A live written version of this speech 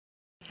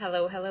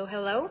Hello, hello,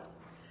 hello.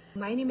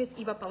 My name is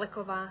Eva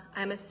Palikova.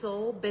 I'm a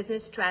sole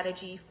business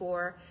strategy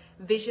for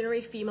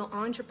visionary female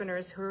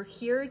entrepreneurs who are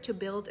here to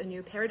build a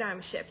new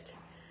paradigm shift.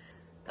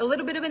 A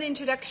little bit of an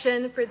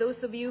introduction for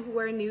those of you who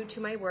are new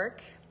to my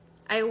work.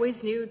 I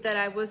always knew that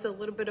I was a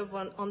little bit of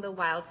on the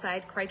wild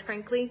side, quite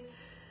frankly.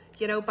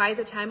 You know, by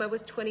the time I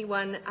was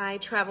 21, I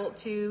traveled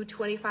to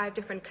 25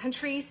 different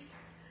countries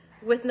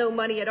with no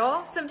money at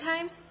all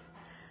sometimes.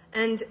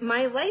 And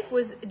my life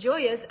was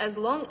joyous as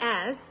long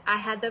as I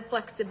had the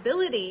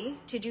flexibility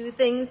to do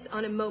things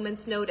on a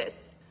moment's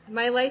notice.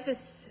 My life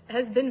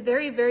has been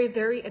very, very,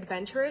 very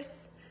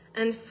adventurous,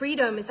 and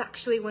freedom is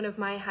actually one of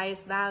my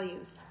highest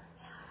values.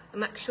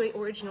 I'm actually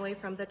originally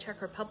from the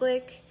Czech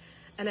Republic,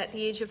 and at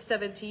the age of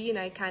 17,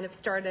 I kind of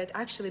started,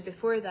 actually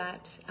before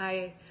that,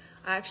 I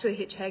actually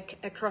hitchhiked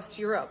across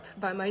Europe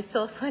by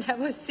myself when I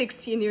was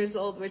 16 years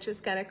old, which was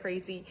kind of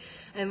crazy.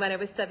 And when I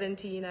was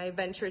 17, I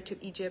ventured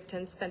to Egypt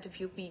and spent a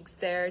few weeks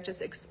there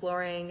just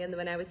exploring. And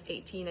when I was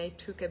 18, I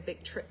took a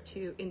big trip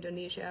to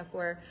Indonesia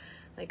for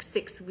like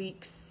 6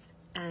 weeks.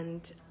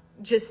 And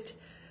just,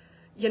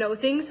 you know,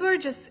 things were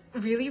just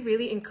really,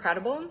 really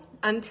incredible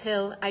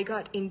until I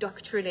got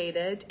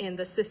indoctrinated in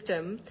the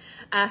system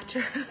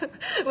after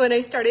when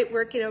I started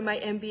working on my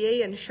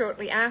MBA and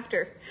shortly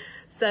after.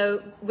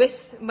 So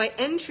with my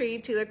entry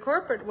to the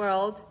corporate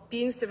world,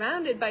 being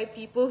surrounded by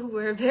people who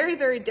were very,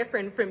 very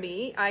different from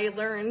me, I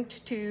learned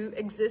to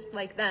exist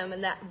like them,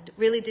 and that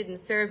really didn't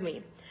serve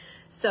me.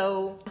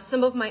 So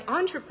some of my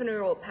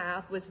entrepreneurial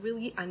path was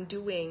really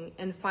undoing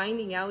and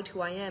finding out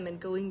who I am and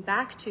going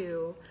back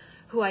to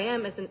who I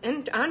am as an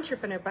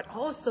entrepreneur, but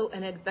also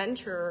an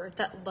adventurer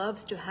that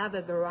loves to have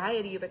a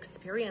variety of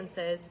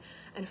experiences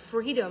and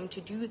freedom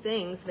to do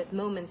things with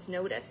moments'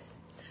 notice.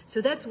 So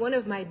that's one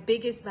of my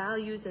biggest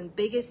values and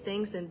biggest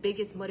things and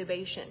biggest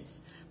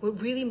motivations. What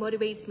really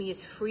motivates me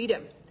is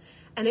freedom.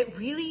 And it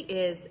really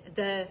is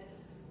the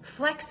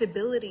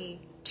flexibility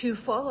to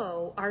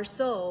follow our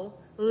soul,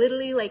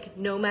 literally like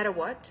no matter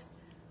what.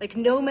 Like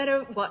no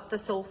matter what the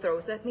soul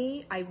throws at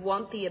me, I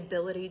want the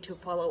ability to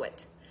follow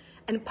it.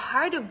 And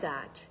part of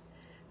that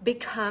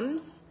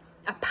becomes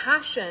a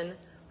passion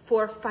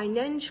for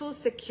financial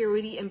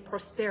security and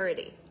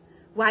prosperity.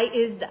 Why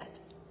is that?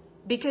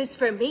 Because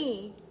for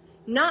me,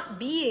 not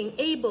being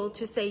able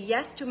to say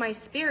yes to my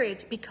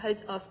spirit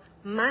because of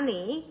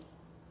money,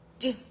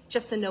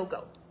 just a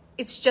no-go.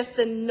 It's just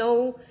a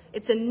no,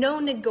 it's a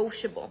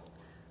no-negotiable.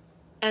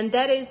 And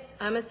that is,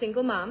 I'm a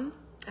single mom.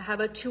 I have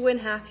a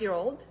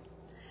 2.5-year-old,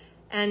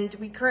 and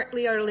we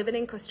currently are living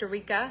in Costa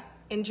Rica,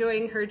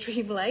 enjoying her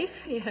dream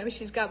life. You know,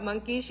 she's got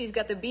monkeys, she's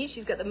got the beach,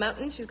 she's got the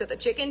mountains, she's got the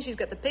chicken, she's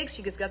got the pigs,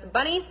 she's got the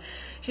bunnies,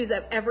 she's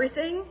got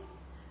everything.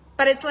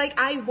 But it's like,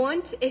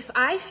 if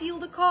I feel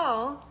the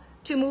call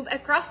to move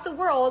across the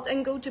world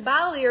and go to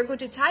Bali or go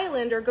to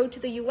Thailand or go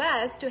to the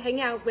US to hang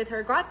out with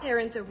her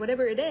godparents or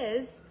whatever it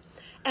is.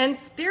 And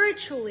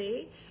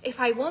spiritually, if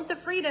I want the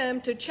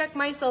freedom to check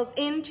myself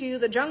into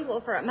the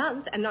jungle for a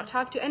month and not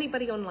talk to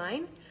anybody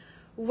online,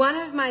 one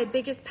of my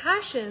biggest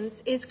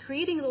passions is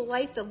creating the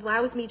life that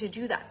allows me to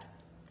do that.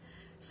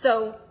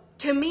 So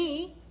to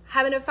me,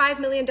 having a $5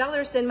 million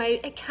in my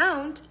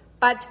account,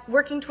 but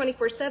working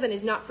 24/7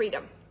 is not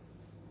freedom.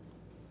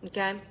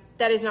 Okay?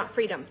 That is not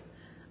freedom.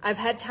 I've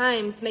had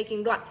times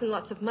making lots and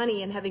lots of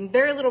money and having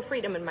very little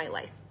freedom in my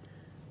life,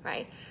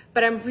 right?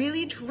 But I'm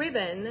really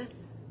driven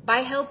by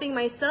helping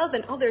myself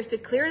and others to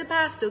clear the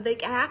path so they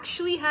can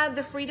actually have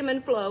the freedom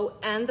and flow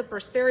and the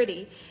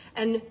prosperity.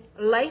 And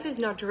life is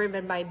not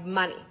driven by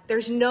money.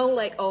 There's no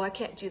like, oh, I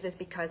can't do this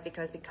because,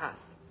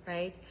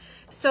 right?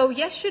 So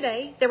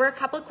yesterday, there were a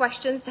couple of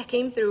questions that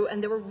came through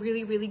and they were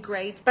really, really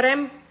great. But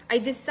I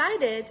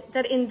decided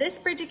that in this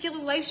particular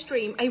live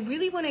stream, I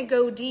really want to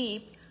go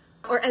deep,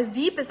 or as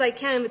deep as I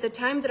can with the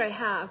time that I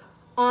have,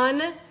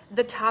 on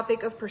the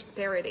topic of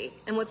prosperity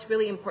and what's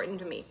really important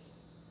to me,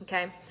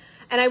 okay?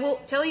 And I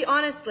will tell you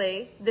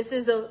honestly, this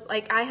is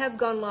I have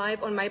gone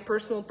live on my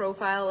personal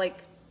profile like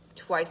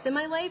twice in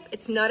my life.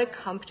 It's not a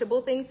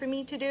comfortable thing for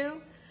me to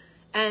do.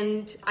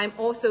 And I'm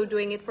also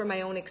doing it for my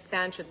own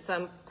expansion. So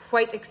I'm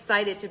quite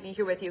excited to be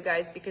here with you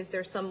guys because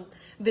there's some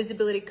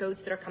visibility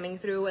codes that are coming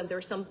through and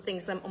there's some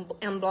things I'm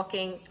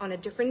unblocking on a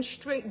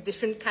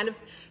different kind of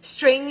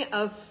string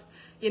of,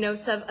 you know,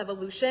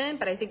 self-evolution,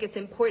 but I think it's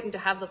important to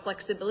have the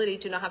flexibility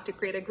to not have to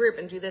create a group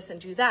and do this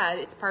and do that.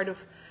 It's part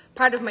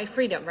of my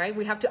freedom, right?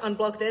 We have to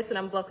unblock this and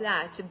unblock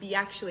that to be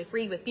actually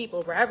free with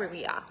people wherever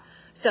we are.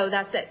 So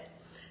that's it.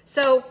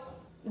 So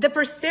the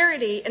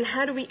prosperity, and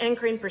how do we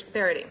anchor in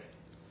prosperity?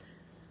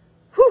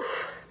 Whew.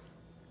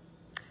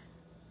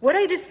 What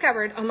I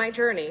discovered on my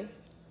journey,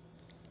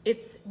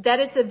 it's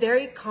a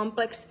very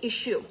complex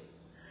issue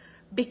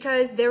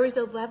because there is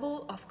a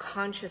level of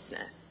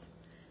consciousness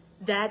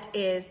that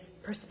is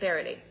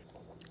prosperity.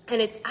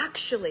 And it's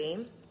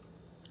actually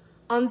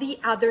on the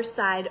other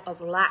side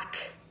of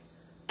lack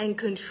and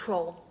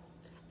control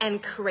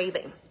and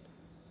craving.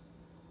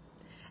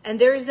 And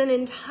there is an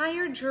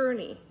entire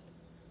journey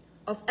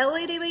of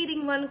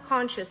elevating one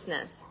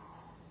consciousness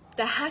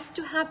that has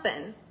to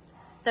happen,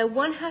 that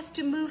one has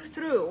to move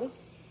through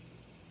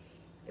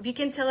If you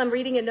can tell I'm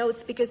reading a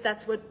notes, because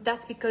that's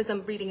because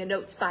I'm reading a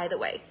notes, by the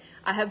way.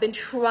 I have been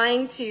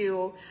trying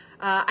to,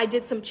 I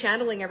did some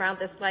channeling around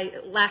this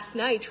last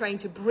night, trying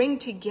to bring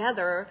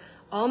together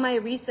all my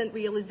recent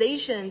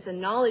realizations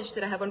and knowledge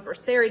that I have on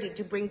prosperity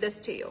to bring this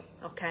to you,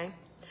 okay?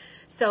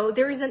 So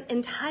there is an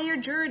entire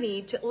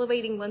journey to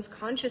elevating one's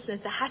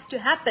consciousness that has to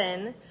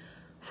happen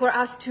for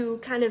us to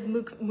kind of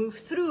move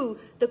through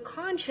the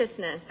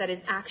consciousness that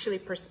is actually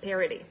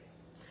prosperity.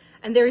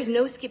 And there is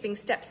no skipping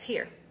steps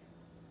here,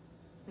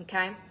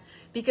 okay?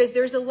 Because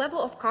there's a level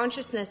of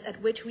consciousness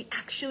at which we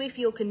actually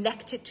feel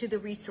connected to the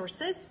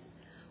resources,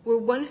 where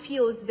one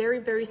feels very,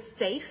 very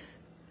safe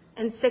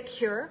and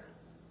secure,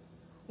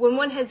 when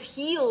one has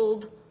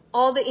healed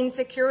all the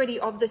insecurity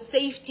of the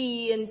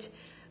safety and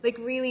like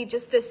really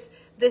just this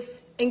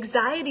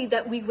anxiety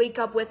that we wake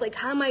up with, like,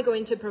 how am I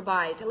going to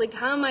provide? Like,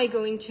 how am I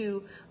going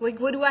to, like,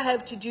 what do I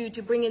have to do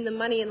to bring in the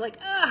money? And like,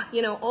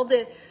 you know,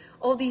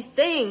 all these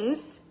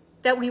things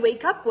that we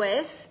wake up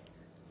with,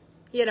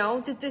 you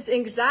know, this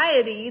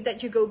anxiety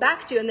that you go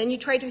back to, and then you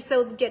try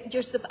to get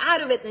yourself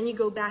out of it, then you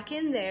go back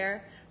in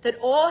there, that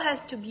all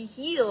has to be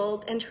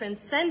healed and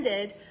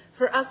transcended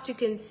for us to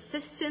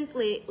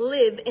consistently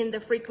live in the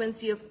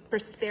frequency of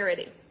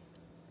prosperity.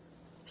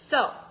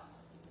 So,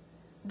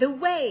 the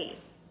way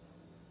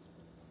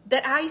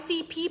that I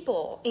see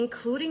people,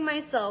 including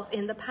myself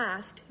in the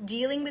past,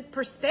 dealing with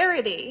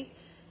prosperity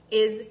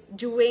is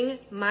doing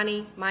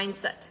money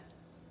mindset.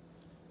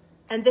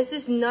 And this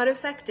is not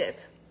effective.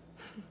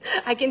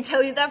 I can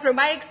tell you that from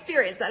my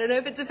experience. I don't know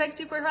if it's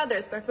effective for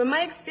others, but from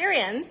my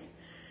experience,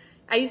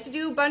 I used to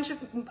do a bunch of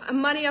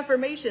money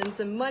affirmations,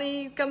 and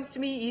money comes to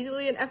me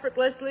easily and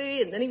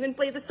effortlessly, and then even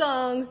play the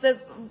songs,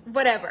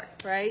 whatever,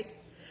 right?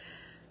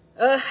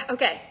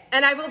 Okay,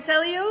 and I will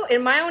tell you,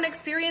 in my own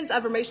experience,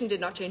 affirmation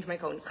did not change my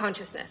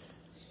consciousness.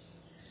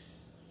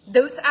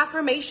 Those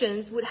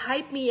affirmations would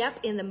hype me up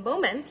in the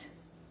moment,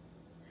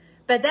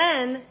 but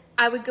then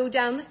I would go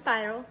down the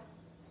spiral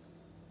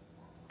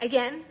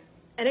again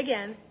and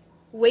again,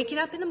 waking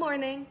up in the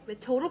morning with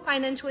total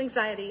financial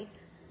anxiety.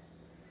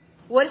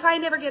 What if I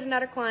never get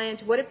another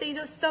client? What if they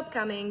just stop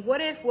coming?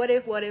 What if?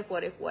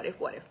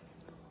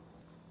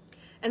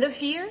 And the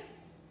fear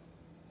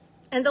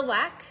and the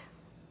lack,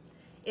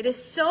 it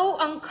is so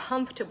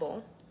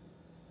uncomfortable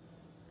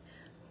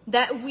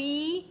that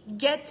we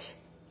get,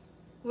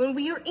 when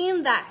we are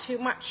in that too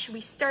much,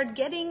 we start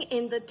getting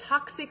in the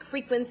toxic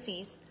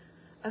frequencies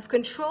of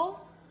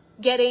control,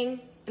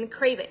 getting, and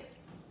craving.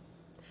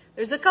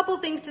 There's a couple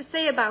things to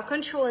say about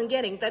control and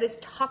getting. That is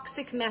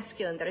toxic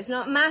masculine. That is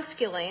not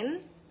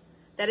masculine.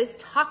 That is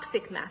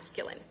toxic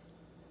masculine.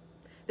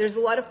 There's a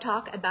lot of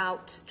talk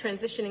about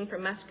transitioning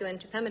from masculine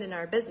to feminine in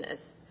our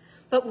business.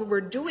 But what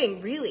we're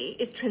doing really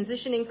is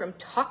transitioning from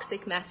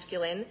toxic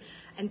masculine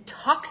and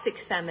toxic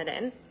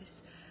feminine.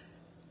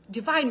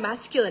 Divine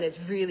masculine is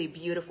really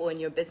beautiful in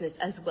your business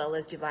as well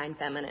as divine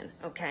feminine,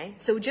 okay?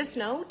 So just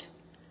note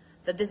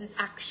that this is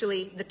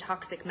actually the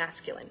toxic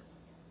masculine.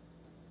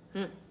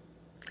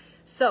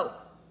 So,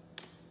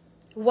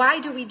 why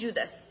do we do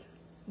this?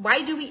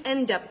 Why do we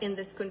end up in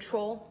this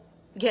control,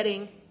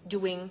 getting,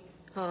 doing,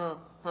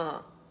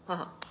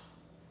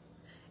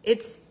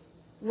 It's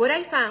what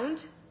I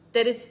found,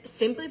 that it's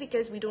simply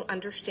because we don't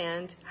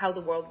understand how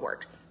the world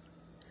works.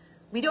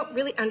 We don't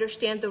really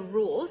understand the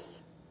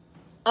rules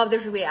of the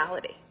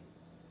reality.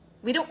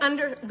 We don't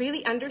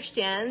really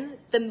understand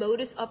the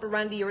modus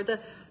operandi, or the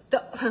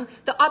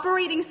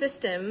operating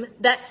system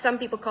that some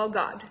people call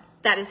God,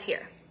 that is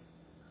here.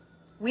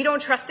 We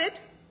don't trust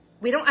it.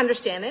 We don't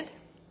understand it.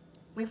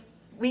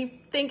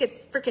 We think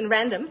it's freaking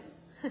random.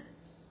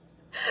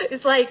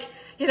 It's like,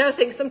 you know,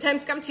 things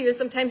sometimes come to you,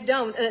 sometimes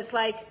don't. And it's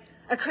like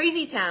a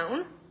crazy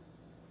town.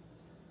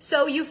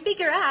 So you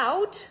figure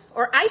out,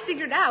 or I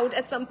figured out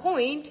at some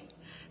point,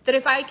 that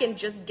if I can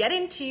just get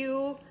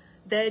into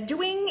the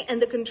doing and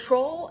the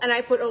control, and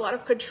I put a lot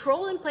of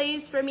control in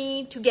place for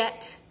me to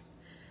get,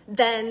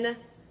 then,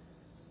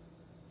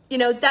 you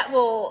know, that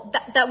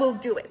will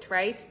do it,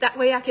 right? That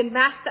way I can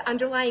mask the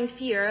underlying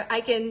fear.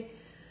 I can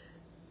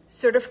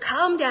sort of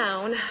calm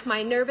down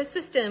my nervous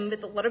system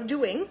with a lot of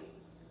doing,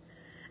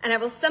 and I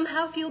will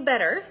somehow feel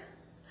better,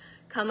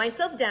 calm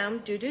myself down,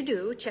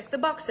 do, check the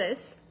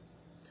boxes,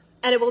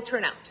 and it will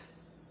turn out,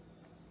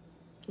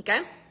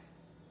 okay?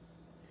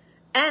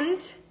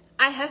 And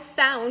I have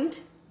found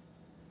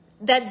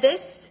that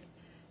this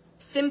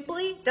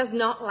simply does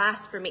not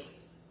last for me.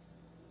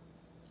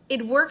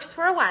 It works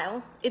for a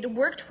while. It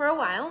worked for a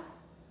while.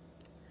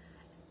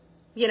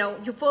 You know,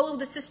 you follow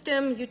the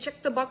system, you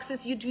check the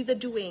boxes, you do the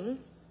doing.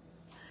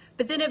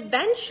 But then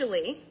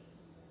eventually,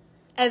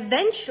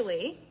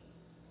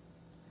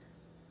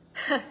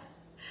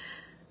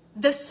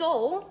 the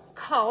soul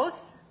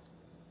calls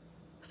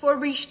for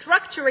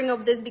restructuring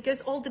of this,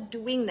 because all the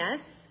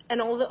doingness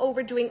and all the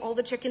overdoing, all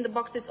the checking the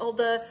boxes, all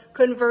the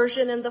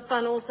conversion and the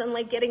funnels and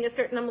like getting a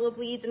certain number of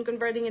leads and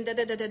converting and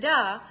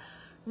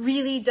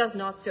really does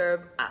not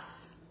serve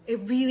us.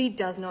 It really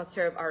does not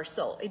serve our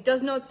soul. It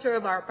does not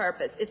serve our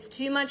purpose. It's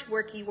too much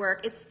worky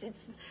work.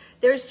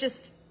 There's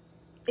just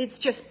it's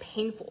just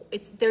painful.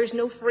 There's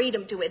no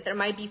freedom to it. There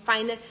might be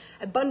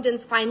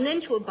abundance,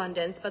 financial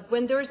abundance, but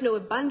when there's no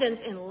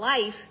abundance in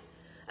life,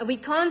 and we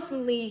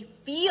constantly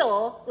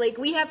feel like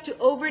we have to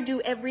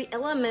overdo every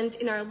element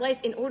in our life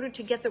in order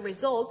to get the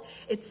result,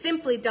 it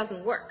simply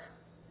doesn't work.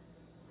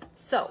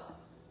 So,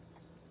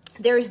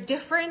 there's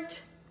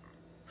different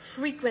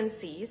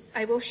frequencies.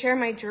 I will share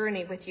my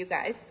journey with you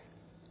guys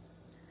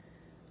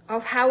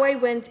of how I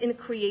went in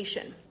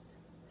creation.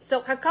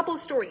 So a couple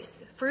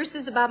stories. First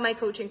is about my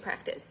coaching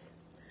practice.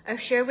 I've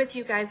shared with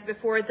you guys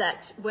before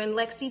that when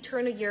Lexi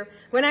turned a year,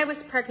 when I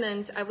was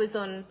pregnant, I was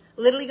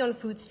literally on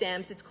food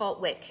stamps. It's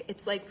called WIC.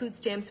 It's like food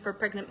stamps for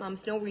pregnant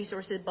moms, no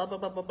resources, blah, blah,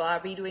 blah, blah, blah,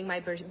 redoing my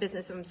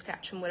business from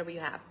scratch from whatever you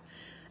have.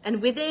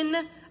 And within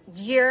a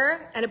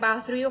year and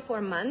about 3 or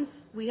 4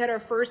 months, we had our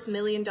first $1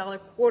 million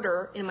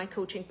quarter in my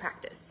coaching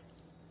practice.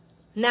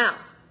 Now,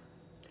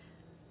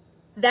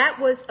 that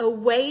was a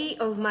way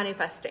of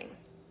manifesting.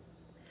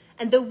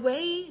 And the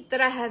way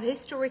that I have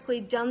historically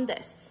done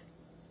this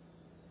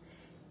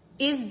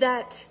is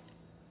that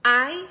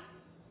I,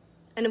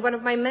 and one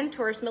of my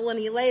mentors,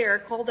 Melanie Layer,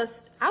 called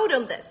us out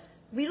on this.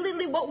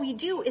 Really, what we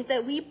do is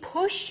that we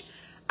push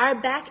our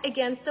back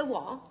against the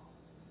wall,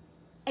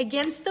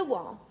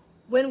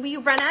 when we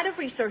run out of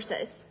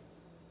resources,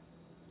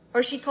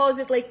 or she calls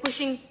it like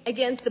pushing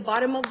against the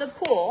bottom of the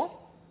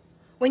pool,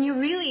 when you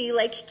really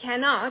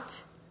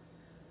cannot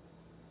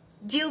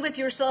deal with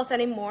yourself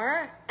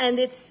anymore, and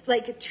it's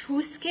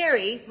too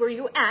scary where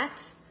you're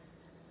at,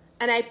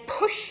 and I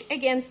push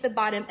against the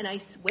bottom and I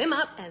swim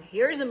up, and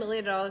here's $1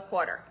 million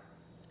quarter.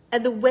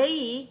 And the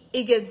way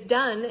it gets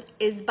done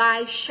is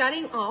by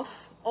shutting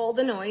off all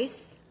the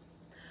noise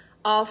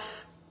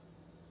of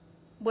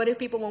what if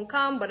people won't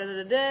come,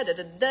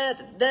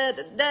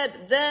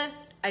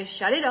 I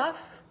shut it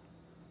off.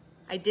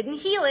 I didn't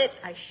heal it,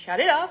 I shut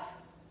it off.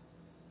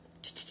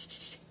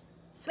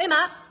 Swim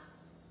up.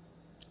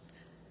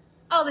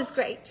 All is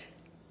great.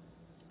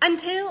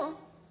 Until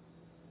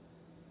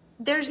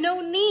there's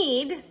no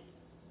need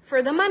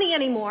for the money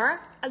anymore.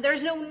 And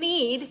there's no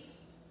need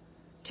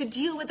to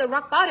deal with the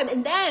rock bottom.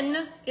 And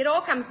then it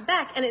all comes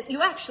back, and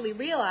you actually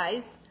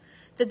realize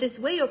that this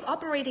way of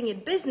operating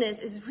in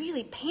business is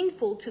really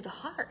painful to the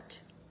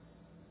heart.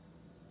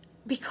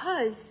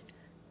 Because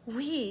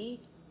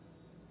we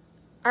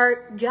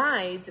are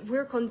guides,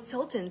 we're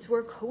consultants,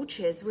 we're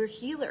coaches, we're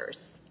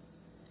healers.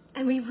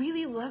 And we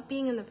really love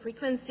being in the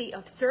frequency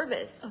of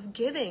service, of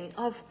giving,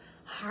 of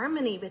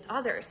harmony with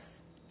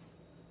others.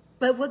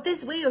 But what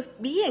this way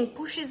of being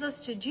pushes us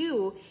to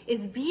do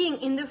is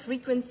being in the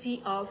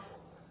frequency of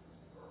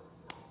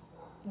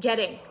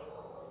getting.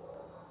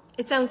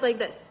 It sounds like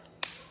this.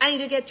 I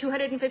need to get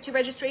 250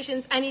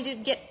 registrations. I need to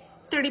get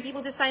 30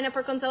 people to sign up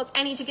for consults.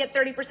 I need to get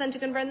 30% to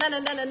convert.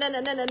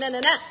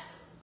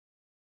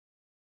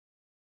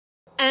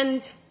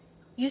 And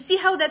you see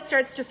how that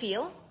starts to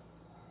feel?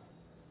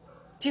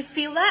 Do you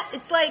feel that?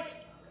 It's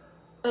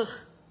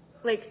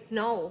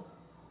no.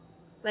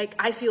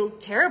 I feel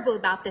terrible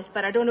about this,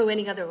 but I don't know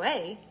any other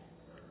way.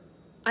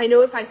 I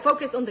know if I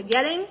focus on the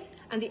getting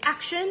and the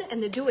action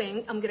and the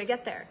doing, I'm gonna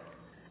get there.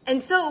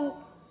 And so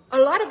a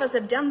lot of us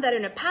have done that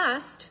in the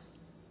past,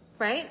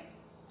 right?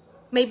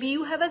 Maybe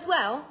you have as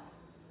well.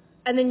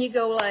 And then you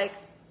go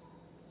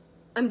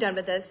I'm done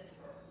with this.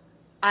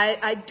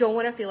 I don't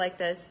wanna feel like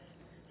this.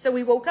 So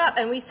we woke up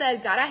and we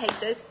said, God, I hate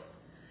this.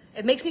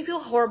 It makes me feel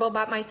horrible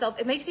about myself.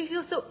 It makes me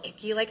feel so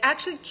icky. I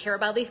actually care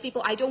about these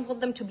people. I don't want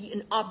them to be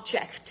an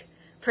object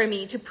for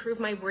me to prove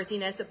my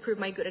worthiness, to prove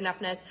my good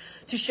enoughness,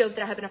 to show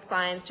that I have enough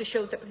clients, to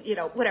show that,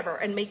 whatever,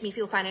 and make me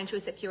feel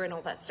financially secure and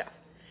all that stuff.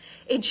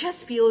 It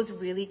just feels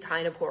really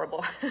kind of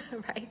horrible,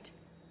 right?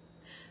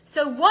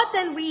 So what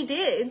then we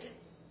did,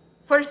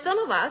 for some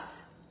of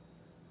us,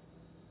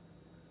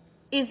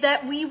 is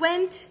that we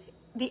went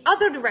the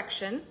other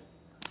direction,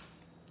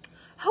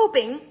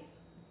 hoping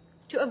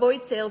to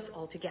avoid sales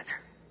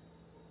altogether.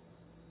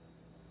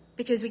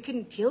 Because we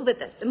couldn't deal with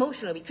this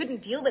emotionally. We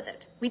couldn't deal with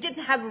it. We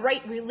didn't have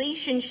right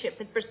relationship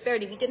with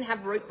prosperity. We didn't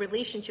have right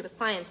relationship with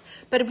clients.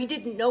 But we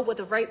didn't know what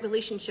the right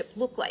relationship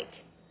looked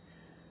like.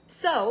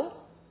 So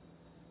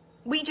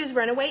we just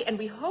ran away, and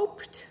we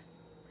hoped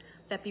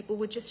that people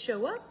would just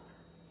show up.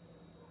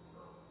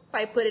 If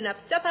I put enough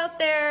stuff out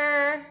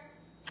there,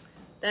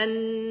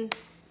 then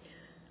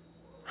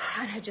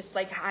I just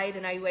hide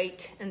and I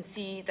wait and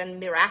see, then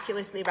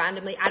miraculously,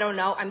 randomly, I don't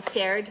know, I'm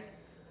scared,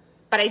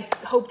 but I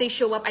hope they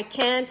show up. I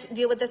can't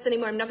deal with this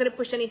anymore. I'm not going to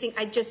push anything.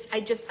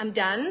 I'm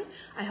done.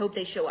 I hope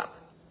they show up.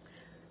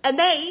 And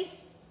they,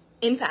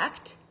 in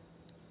fact,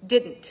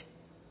 didn't.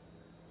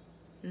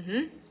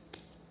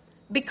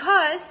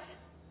 Because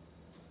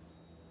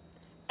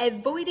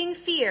avoiding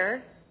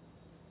fear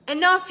and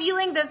not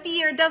feeling the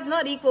fear does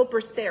not equal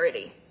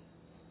prosperity.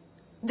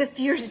 The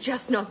fear's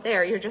just not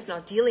there. You're just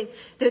not dealing.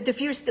 The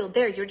fear's still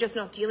there. You're just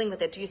not dealing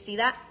with it. Do you see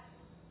that?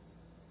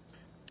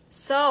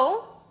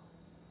 So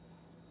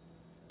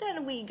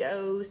then we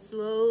go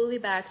slowly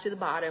back to the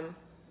bottom,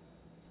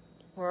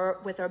 or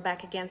with our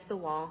back against the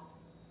wall.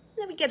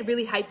 And then we get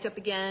really hyped up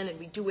again, and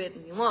we do it,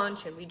 and we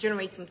launch, and we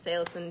generate some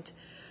sales, and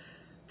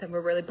then we're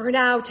really burnt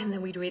out, and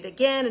then we do it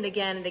again and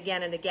again and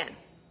again and again.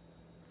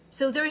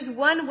 So there's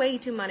one way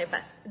to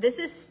manifest. This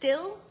is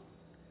still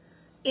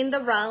in the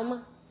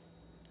realm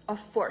of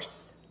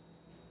force.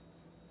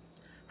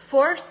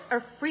 Force are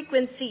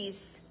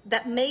frequencies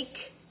that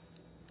make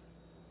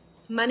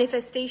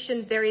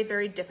manifestation very,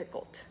 very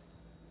difficult.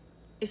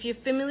 If you're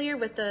familiar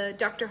with the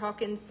Dr.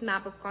 Hawkins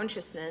map of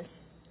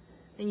consciousness,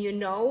 and you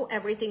know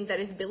everything that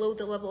is below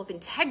the level of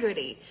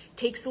integrity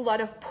takes a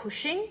lot of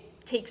pushing,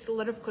 takes a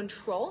lot of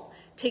control,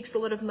 takes a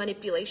lot of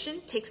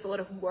manipulation, takes a lot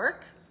of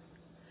work,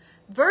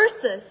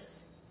 versus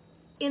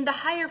in the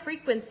higher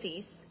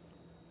frequencies,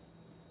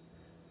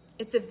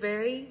 it's a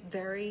very,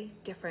 very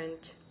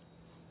different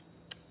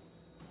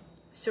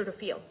sort of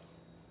feel.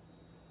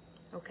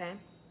 Okay?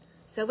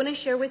 So I want to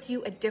share with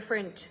you a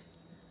different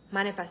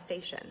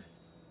manifestation,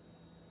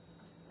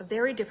 a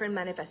very different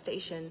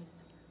manifestation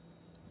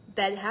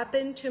that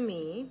happened to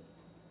me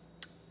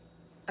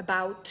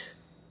about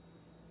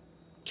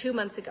 2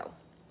 months ago.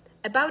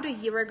 About a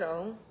year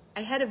ago,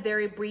 I had a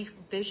very brief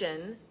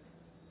vision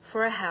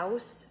for a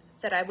house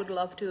that I would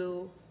love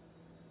to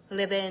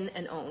live in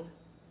and own.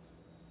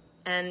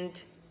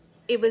 And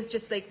it was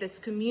just like this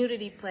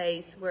community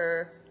place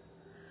where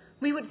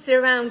we would sit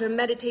around on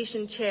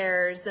meditation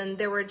chairs, and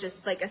there were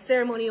just like a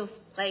ceremonial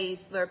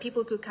place where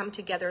people could come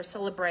together,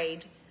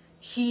 celebrate,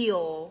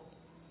 heal.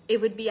 It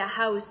would be a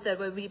house that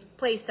would be a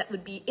place that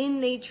would be in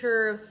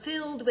nature,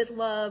 filled with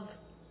love,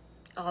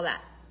 all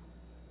that.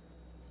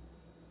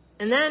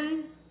 And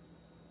then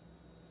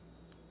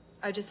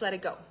I just let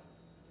it go.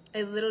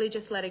 I literally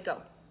just let it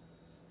go.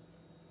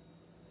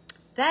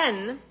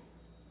 Then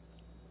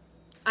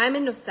I'm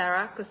in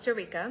Nosara, Costa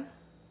Rica,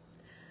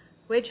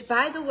 which,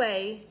 by the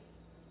way,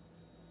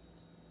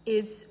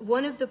 is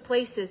one of the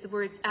places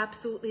where it's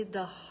absolutely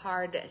the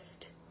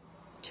hardest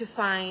to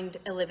find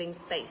a living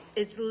space.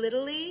 It's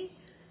literally,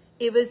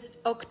 it was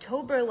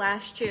October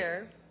last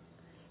year,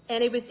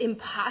 and it was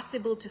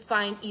impossible to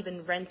find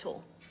even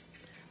rental.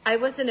 I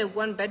was in a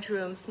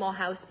 1-bedroom small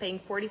house paying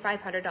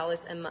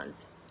 $4,500 a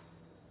month.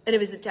 And it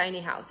was a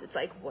tiny house. It's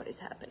like, what is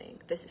happening?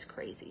 This is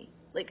crazy.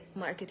 Like,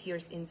 market here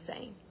is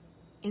insane.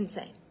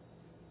 Insane.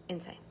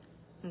 Insane.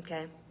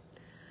 Okay?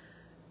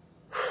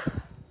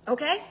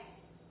 Okay?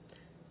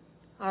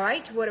 All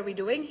right, what are we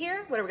doing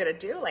here? What are we gonna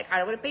do? Like, I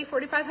don't wanna pay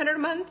 $4,500 a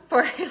month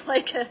for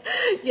like a,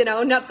 you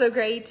know, not so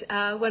great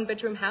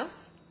 1-bedroom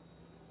house.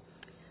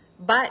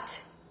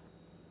 But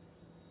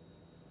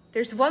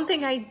there's one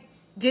thing I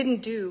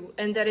didn't do,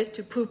 and that is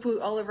to poo-poo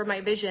all over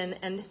my vision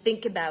and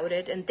think about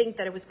it and think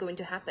that it was going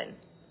to happen.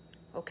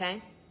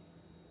 Okay?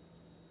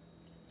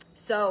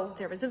 So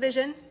there was a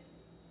vision.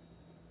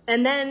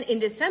 And then in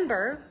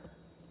December,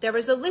 there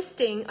was a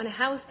listing on a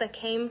house that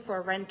came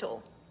for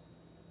rental.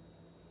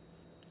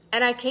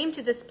 And I came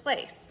to this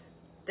place.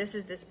 This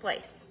is this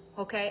place,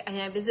 okay?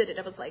 And I visited.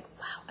 I was like,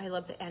 wow, I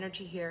love the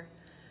energy here.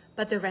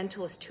 But the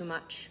rental is too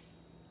much.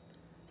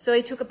 So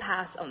I took a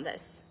pass on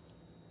this.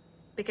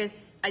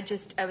 Because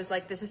I was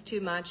like, this is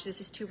too much. This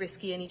is too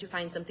risky. I need to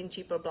find something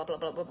cheaper, blah, blah,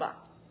 blah, blah, blah.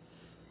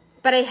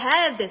 But I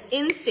had this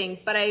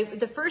instinct, but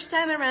the first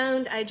time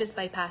around, I just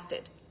bypassed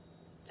it.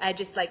 I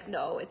just like,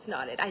 no, it's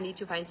not it. I need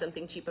to find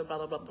something cheaper, blah,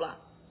 blah, blah, blah.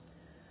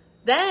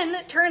 Then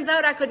it turns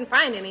out I couldn't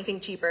find anything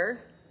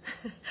cheaper.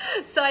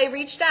 So I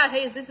reached out,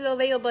 hey, is this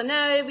available?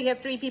 No, we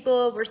have 3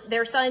 people.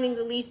 They're signing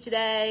the lease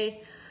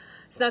today.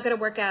 It's not going to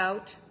work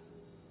out.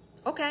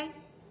 Okay.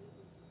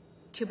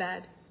 Too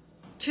bad.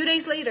 2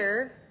 days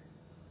later,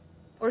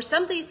 or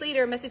some days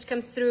later, a message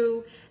comes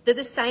through that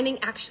the signing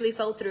actually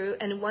fell through,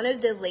 and one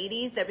of the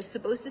ladies that was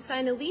supposed to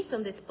sign a lease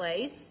on this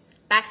place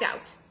backed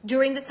out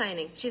during the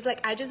signing. She's like,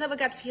 I just have a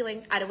gut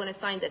feeling. I don't want to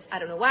sign this. I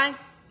don't know why.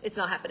 It's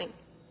not happening.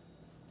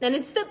 And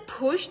it's the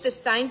push, the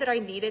sign that I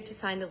needed to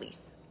sign the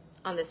lease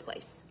on this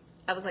place.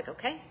 I was like,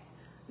 okay,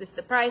 this is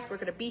the price. We're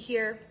going to be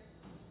here.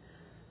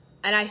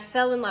 And I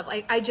fell in love.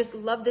 I just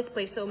love this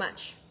place so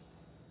much.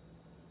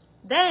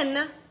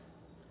 Then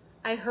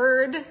I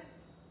heard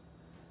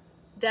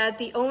that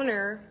the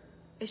owner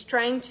is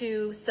trying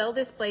to sell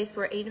this place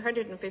for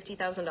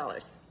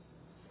 $850,000.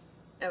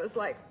 I was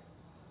like,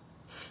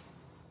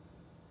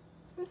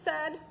 I'm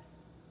sad.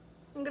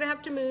 I'm gonna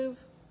have to move.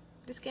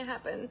 This can't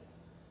happen.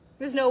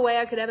 There's no way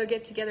I could ever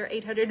get together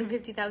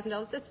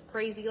 $850,000. That's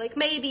crazy. Like,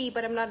 maybe,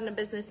 but I'm not in a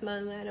business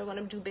mode. I don't want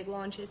to do big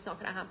launches. It's not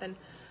gonna happen.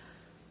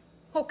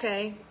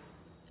 Okay.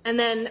 And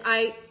then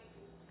I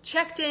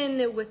checked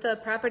in with the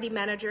property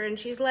manager, and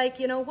she's like,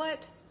 you know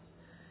what?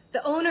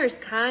 The owner is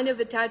kind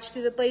of attached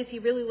to the place. He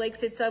really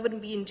likes it, so I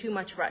wouldn't be in too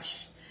much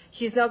rush.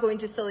 He's not going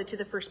to sell it to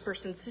the first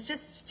person, so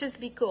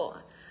just be cool.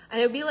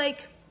 And I'd be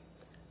like,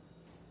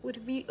 would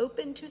it be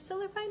open to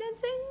seller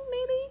financing,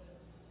 maybe?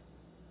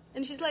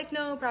 And she's like,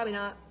 no, probably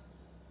not.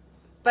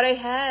 But I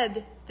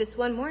had this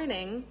one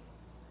morning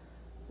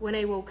when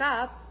I woke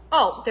up,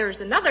 oh,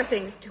 there's another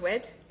thing to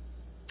it,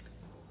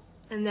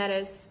 and that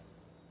is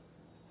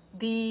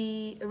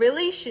the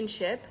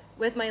relationship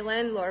with my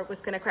landlord was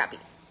kind of crappy.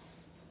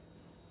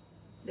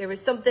 There was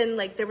something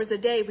like, there was a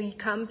day where he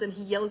comes and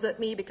he yells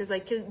at me because I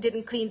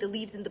didn't clean the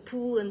leaves in the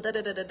pool and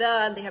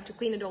da-da-da-da-da, and they have to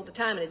clean it all the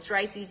time, and it's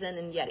dry season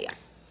and yada yada.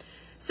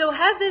 So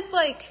have this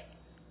like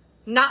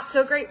not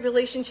so great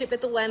relationship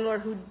with the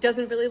landlord who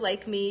doesn't really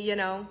like me, you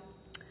know.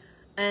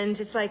 And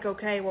it's like,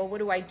 okay, well, what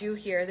do I do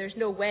here? There's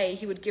no way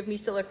he would give me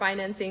seller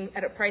financing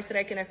at a price that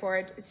I can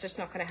afford. It's just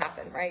not going to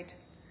happen, right?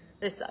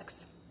 This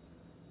sucks.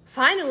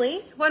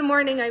 Finally, one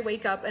morning I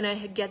wake up and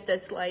I get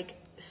this like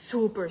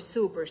super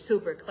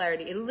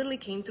clarity. It literally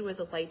came through as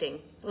a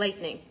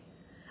lightning.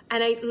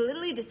 And I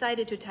literally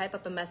decided to type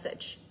up a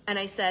message. And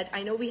I said,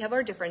 I know we have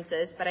our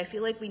differences, but I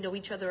feel like we know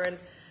each other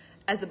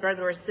as a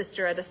brother or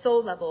sister at a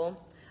soul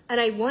level. And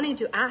I wanted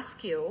to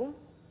ask you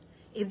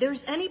if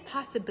there's any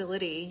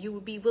possibility you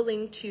would be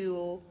willing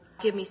to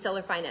give me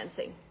seller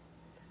financing.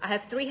 I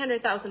have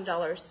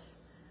 $300,000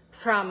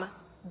 from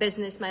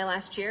business my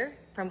last year,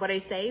 from what I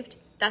saved.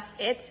 That's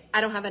it.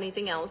 I don't have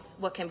anything else.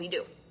 What can we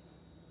do?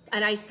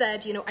 And I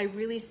said, you know, I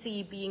really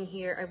see being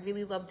here. I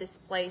really love this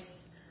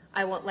place.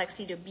 I want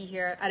Lexi to be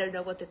here. I don't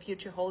know what the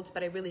future holds,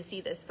 but I really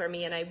see this for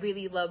me. And I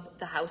really love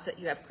the house that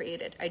you have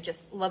created. I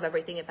just love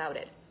everything about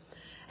it.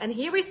 And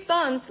he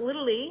responds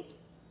literally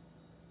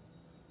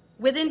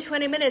within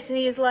 20 minutes. And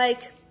he is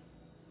like,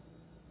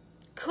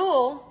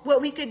 cool,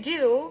 what we could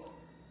do,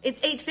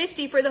 it's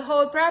 $850 for the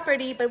whole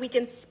property, but we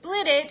can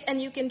split it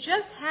and you can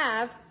just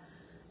have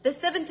the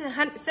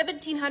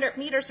 1,700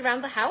 meters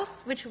around the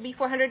house, which would be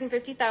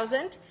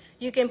 $450,000.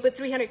 You can put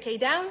 $300K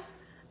down,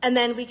 and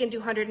then we can do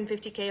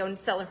 $150K on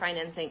seller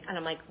financing. And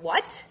I'm like,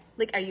 what?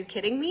 Like, are you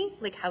kidding me?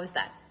 Like, how is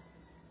that?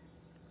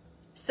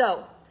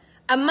 So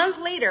a month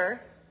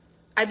later,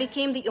 I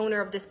became the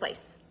owner of this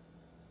place.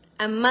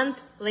 A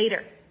month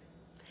later.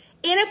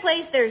 In a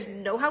place, there's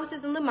no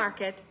houses in the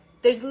market.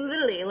 There's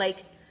literally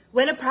like,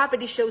 when a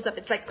property shows up,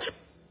 it's like,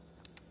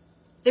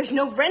 there's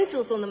no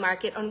rentals on the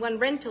market. On one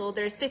rental,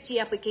 there's 50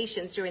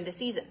 applications during the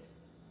season,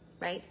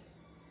 right?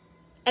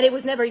 And it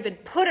was never even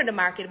put on the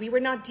market. We were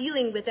not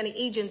dealing with any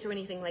agents or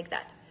anything like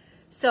that.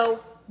 So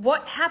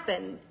what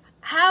happened?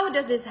 How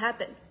does this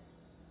happen?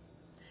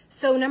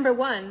 So number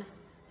one,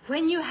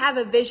 when you have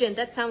a vision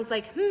that sounds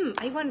like,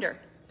 I wonder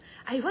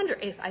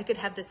if I could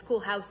have this cool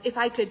house, if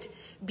I could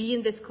be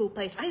in this cool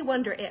place, I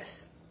wonder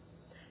if.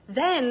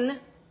 Then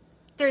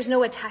there's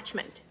no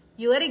attachment.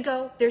 You let it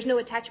go, there's no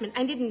attachment.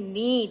 I didn't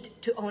need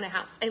to own a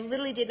house. I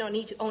literally did not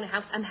need to own a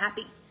house. I'm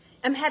happy.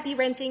 I'm happy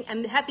renting.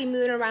 I'm happy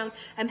moving around.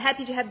 I'm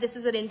happy to have this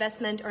as an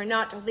investment or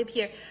not, or live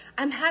here.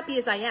 I'm happy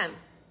as I am.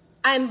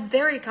 I'm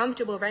very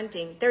comfortable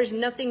renting. There's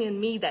nothing in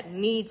me that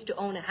needs to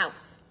own a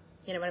house.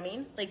 You know what I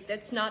mean? Like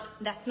that's not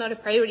a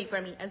priority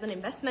for me. As an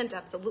investment,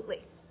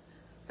 absolutely.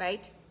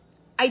 Right?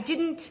 I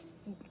didn't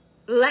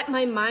let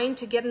my mind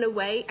to get in the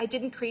way. I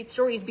didn't create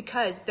stories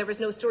because there was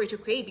no story to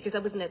create because I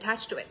wasn't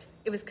attached to it.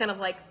 It was kind of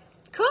like,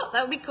 cool,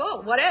 that would be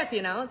cool. What if,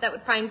 you know, that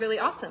would find really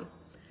awesome.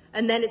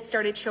 And then it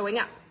started showing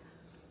up.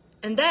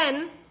 And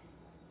then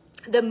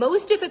the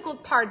most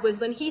difficult part was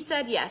when he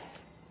said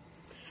yes.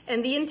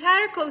 And the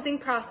entire closing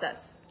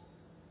process,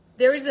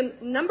 there is a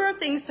number of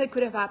things that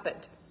could have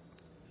happened.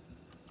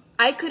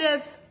 I could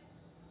have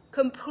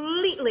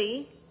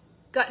completely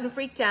gotten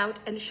freaked out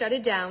and shut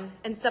it down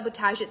and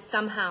sabotage it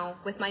somehow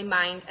with my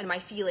mind and my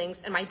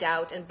feelings and my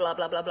doubt and blah,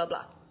 blah, blah, blah,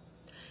 blah.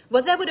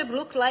 What that would have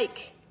looked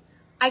like,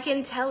 I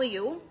can tell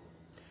you,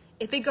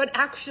 if it got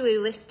actually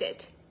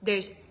listed,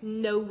 there's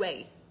no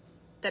way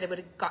that it would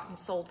have gotten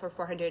sold for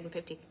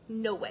 $450.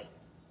 No way.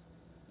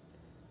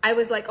 I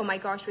was like, oh my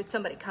gosh, when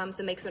somebody comes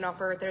and makes an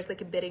offer, there's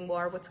like a bidding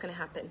war, what's going to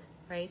happen,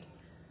 right?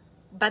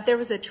 But there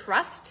was a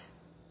trust,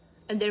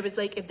 and there was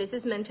like, if this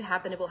is meant to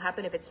happen, it will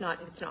happen. If it's not,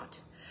 it's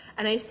not.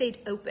 And I stayed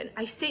open.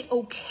 I stayed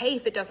okay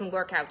if it doesn't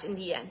work out in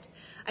the end.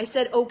 I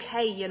said,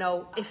 okay, you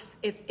know, if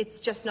it's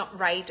just not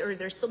right, or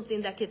there's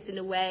something that gets in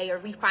the way, or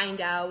we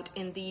find out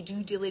in the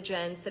due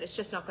diligence that it's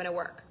just not going to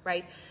work,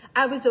 right?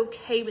 I was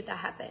okay with that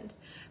happened.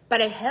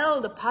 But I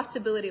held the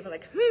possibility of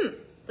like,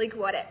 like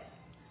what if?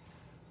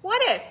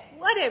 What if?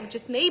 What if?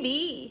 Just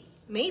maybe.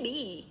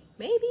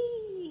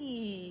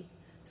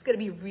 It's going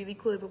to be really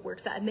cool if it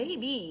works out.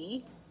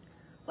 Maybe.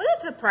 What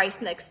if the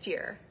price next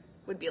year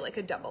would be like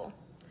a double?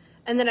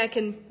 And then I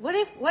can, what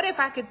if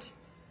I could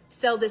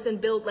sell this and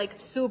build like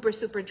super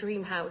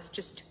dream house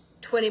just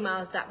 20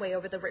 miles that way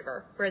over the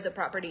river, where the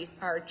properties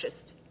are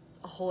just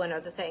a whole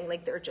another thing.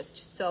 Like they're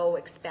just so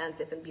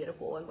expansive and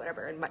beautiful and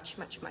whatever, and much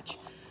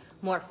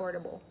more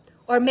affordable.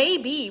 Or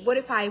maybe, what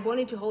if I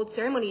wanted to hold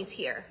ceremonies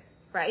here,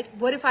 right?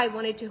 What if I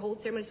wanted to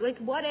hold ceremonies? Like,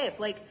 what if,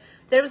 like,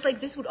 there was like,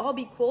 this would all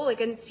be cool. I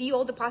can see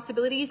all the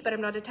possibilities, but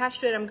I'm not attached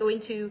to it. I'm going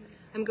to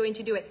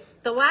do it.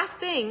 The last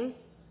thing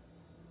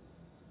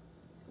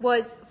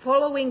was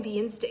following the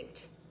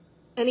instinct.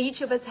 And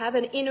each of us have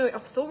an inner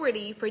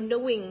authority for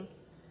knowing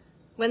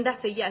when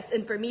that's a yes.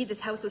 And for me,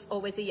 this house was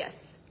always a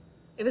yes.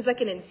 It was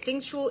like an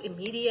instinctual,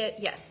 immediate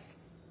yes.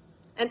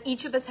 And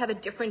each of us have a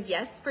different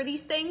yes for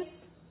these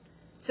things.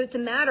 So it's a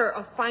matter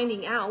of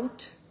finding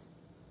out,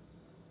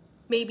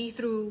 maybe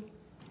through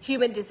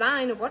human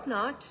design or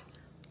whatnot,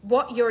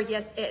 what your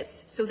yes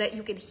is, so that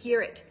you can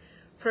hear it.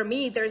 For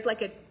me, there's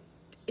like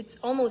it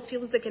almost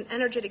feels like an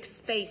energetic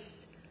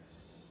space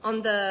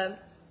on the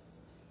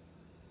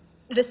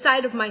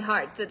side of my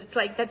heart that it's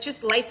like, that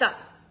just lights up.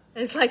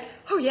 And it's like,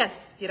 oh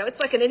yes, you know, it's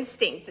like an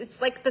instinct.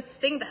 It's like this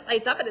thing that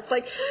lights up and it's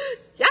like,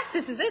 yeah,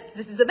 this is it.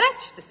 This is a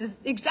match. This is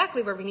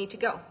exactly where we need to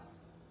go,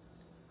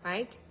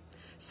 right?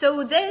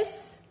 So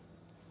this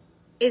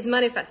is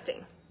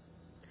manifesting.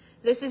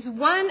 This is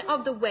one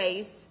of the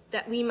ways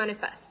that we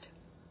manifest.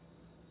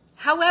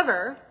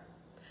 However,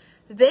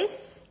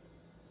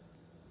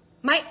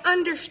 my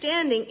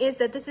understanding is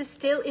that this is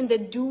still in the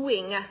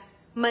doing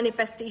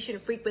manifestation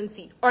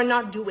frequency, or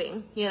not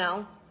doing, you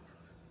know,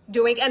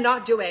 doing and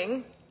not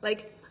doing.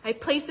 Like, I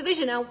place the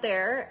vision out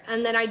there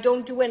and then I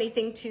don't do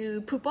anything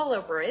to poop all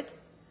over it.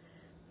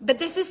 But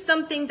this is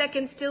something that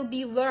can still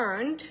be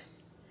learned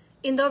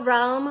in the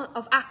realm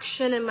of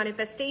action and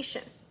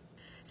manifestation.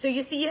 So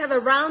you see, you have a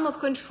realm of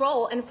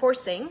control and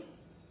forcing,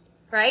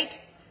 right?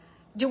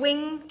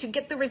 Doing to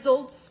get the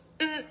results,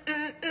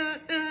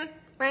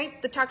 right?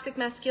 The toxic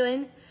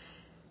masculine.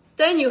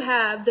 Then you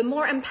have the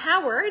more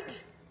empowered.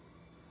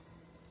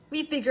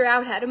 We figure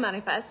out how to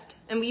manifest,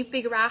 and we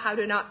figure out how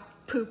to not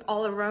poop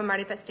all over our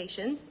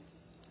manifestations.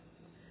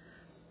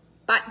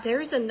 But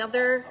there's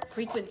another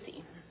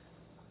frequency.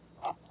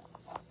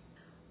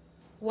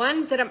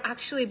 One that I'm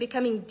actually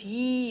becoming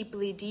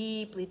deeply,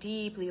 deeply,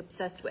 deeply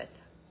obsessed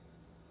with.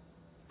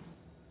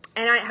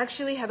 And I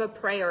actually have a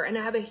prayer, and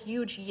I have a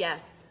huge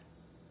yes.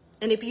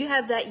 And if you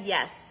have that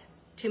yes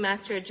to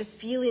master it, just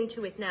feel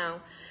into it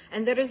now.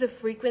 And there is a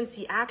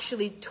frequency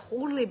actually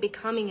totally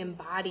becoming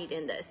embodied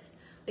in this.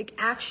 Like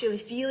actually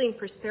feeling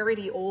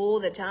prosperity all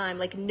the time,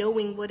 like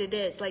knowing what it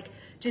is, like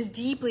just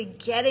deeply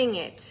getting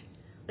it.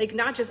 Like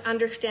not just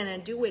understand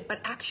and do it, but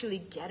actually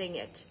getting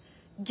it.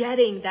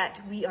 Getting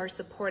that we are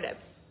supportive.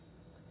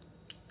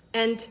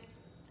 And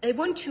I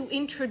want to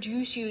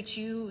introduce you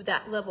to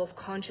that level of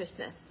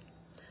consciousness.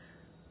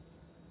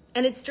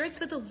 And it starts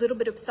with a little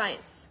bit of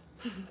science.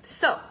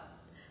 So,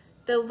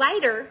 the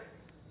lighter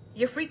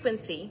your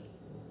frequency,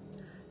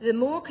 the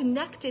more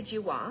connected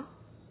you are,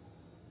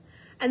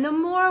 and the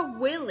more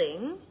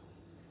willing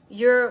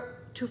you're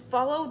to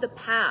follow the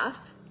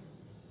path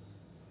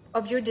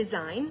of your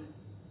design,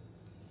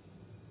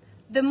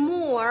 the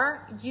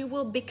more you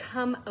will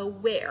become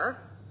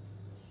aware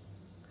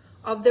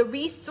of the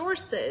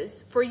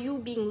resources for you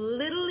being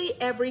literally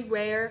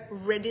everywhere,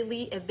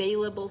 readily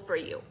available for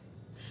you.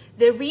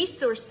 The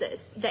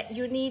resources that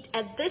you need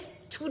at this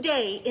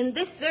today, in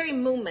this very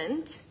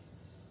moment,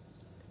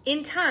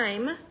 in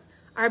time,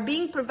 are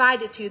being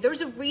provided to you.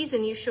 There's a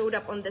reason you showed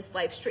up on this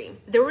live stream.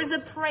 There was a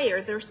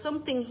prayer. There's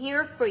something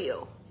here for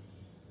you,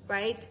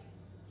 right?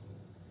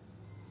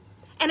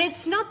 And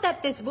it's not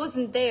that this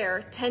wasn't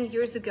there 10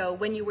 years ago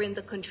when you were in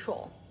the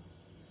control.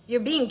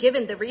 You're being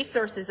given the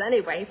resources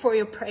anyway for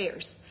your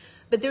prayers.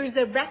 But there's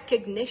a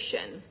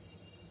recognition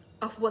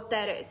of what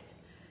that is.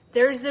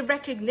 There's the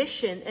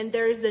recognition, and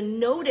there's a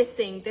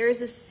noticing,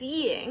 there's a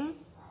seeing,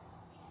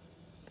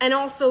 and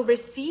also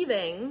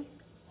receiving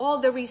all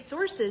the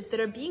resources that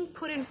are being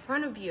put in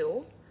front of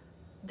you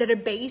that are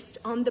based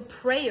on the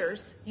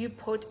prayers you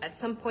put at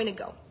some point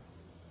ago.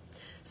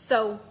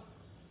 So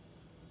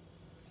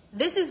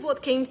this is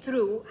what came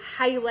through,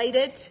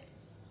 highlighted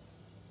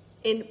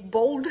in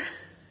bold.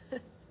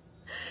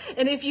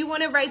 And if you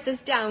want to write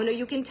this down, or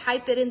you can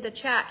type it in the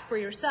chat for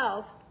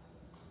yourself,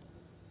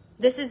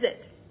 this is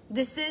it.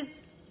 This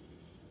is,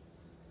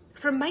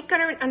 from my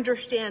current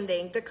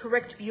understanding, the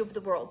correct view of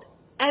the world.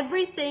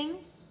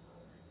 Everything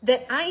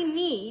that I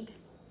need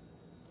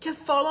to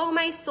follow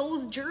my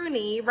soul's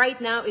journey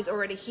right now is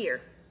already here.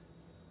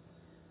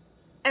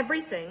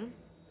 Everything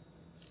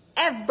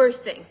that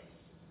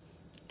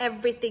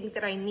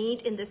I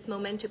need in this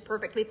moment to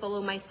perfectly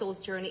follow my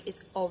soul's journey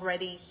is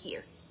already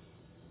here.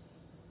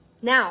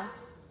 Now,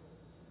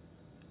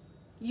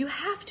 you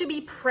have to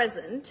be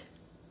present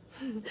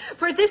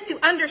for this, to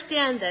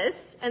understand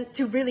this and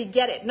to really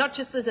get it, not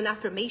just as an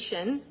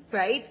affirmation,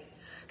 right?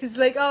 Because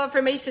like, oh,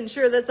 affirmation,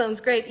 sure, that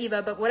sounds great,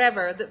 Eva, but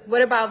whatever.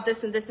 What about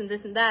this and this and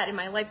this and that in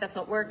my life that's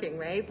not working,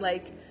 right?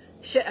 Like,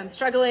 shit, I'm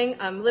struggling,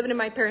 I'm living in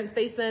my parents'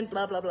 basement,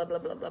 blah, blah, blah, blah,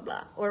 blah, blah,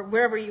 blah. Or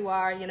wherever you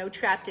are, you know,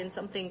 trapped in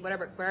something,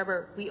 whatever,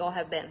 wherever we all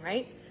have been,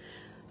 right?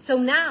 So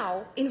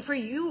now, for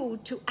you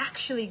to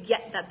actually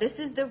get that this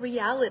is the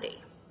reality,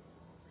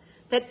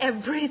 that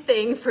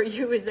everything for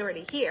you is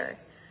already here,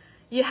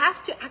 you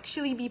have to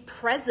actually be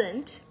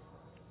present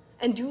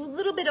and do a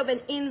little bit of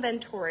an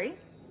inventory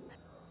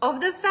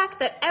of the fact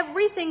that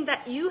everything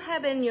that you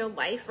have in your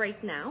life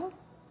right now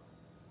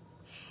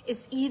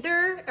is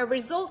either a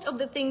result of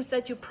the things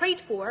that you prayed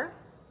for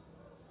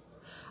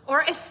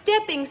or a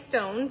stepping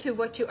stone to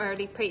what you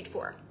already prayed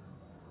for.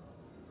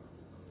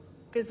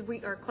 Because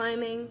we are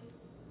climbing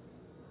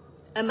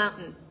a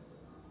mountain,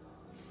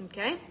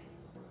 okay?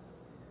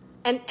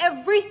 And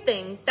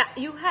everything that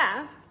you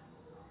have,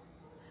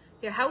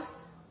 your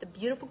house, the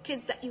beautiful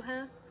kids that you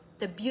have,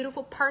 the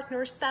beautiful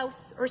partner,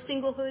 spouse, or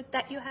singlehood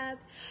that you have,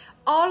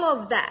 all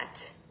of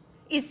that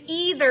is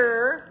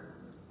either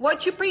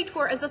what you prayed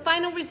for as the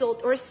final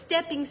result or a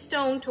stepping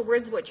stone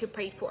towards what you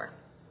prayed for.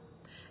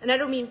 And I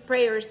don't mean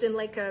prayers in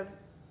like a,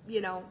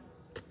 you know,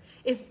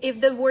 if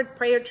the word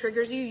prayer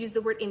triggers you, use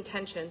the word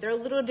intention. They're a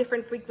little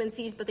different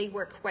frequencies, but they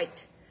work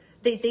quite,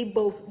 they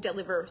both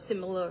deliver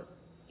similar,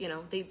 you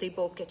know, they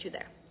both get you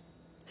there.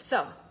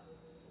 So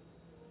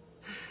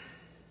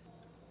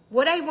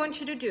what I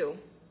want you to do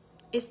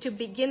is to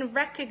begin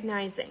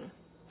recognizing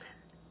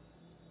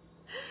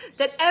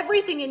that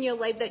everything in your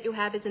life that you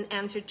have is an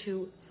answer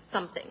to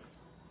something.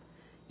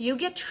 You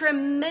get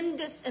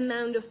tremendous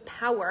amount of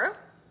power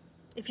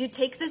if you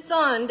take this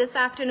on this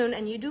afternoon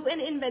and you do an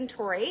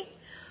inventory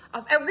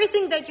of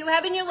everything that you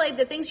have in your life,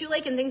 the things you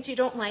like and things you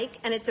don't like,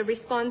 and it's a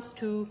response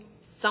to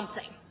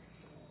something.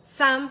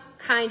 Some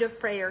kind of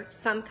prayer,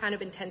 some kind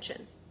of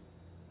intention.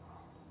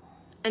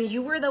 And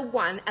you were the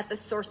one at the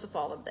source of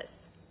all of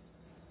this.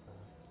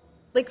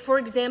 Like, for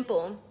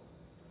example,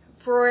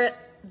 for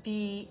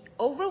the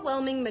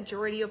overwhelming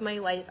majority of my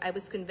life, I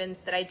was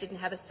convinced that I didn't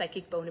have a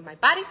psychic bone in my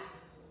body.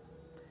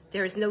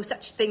 There is no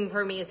such thing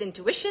for me as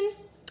intuition.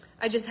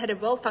 I just had a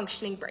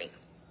well-functioning brain.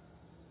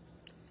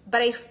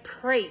 But I've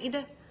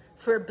prayed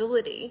for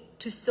ability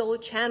to soul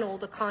channel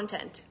the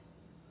content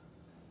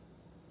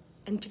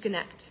and to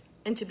connect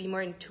and to be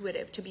more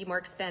intuitive, to be more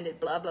expanded,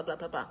 blah, blah, blah,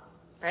 blah, blah,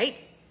 right?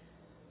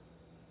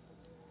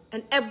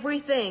 And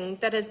everything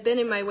that has been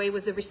in my way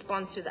was a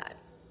response to that.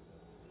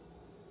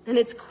 And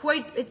it's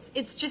quite,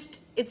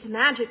 it's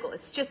magical.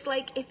 It's just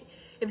like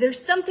if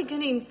there's something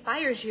that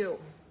inspires you,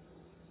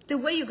 the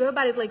way you go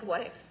about it, like,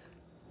 what if,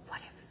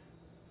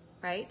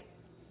 right?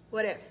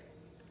 What if?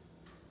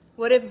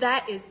 What if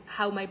that is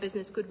how my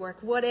business could work?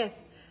 What if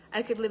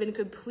I could live in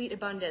complete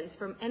abundance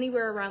from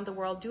anywhere around the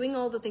world, doing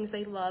all the things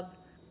I love,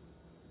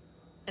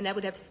 and I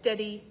would have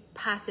steady,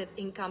 passive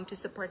income to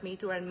support me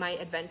throughout my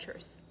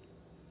adventures,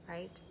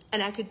 right?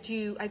 And I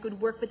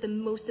could work with the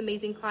most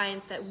amazing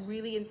clients that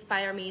really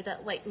inspire me,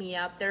 that light me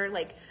up. They're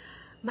like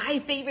my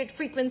favorite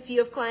frequency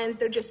of clients.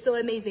 They're just so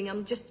amazing.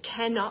 I just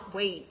cannot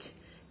wait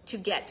to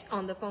get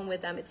on the phone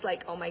with them. It's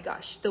like, oh my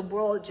gosh, the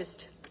world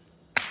just,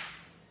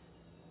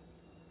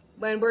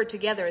 when we're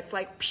together, it's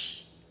like,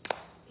 psh,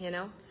 you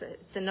know,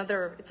 it's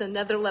another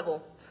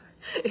level.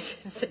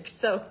 It's just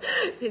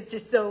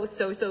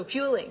so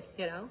fueling,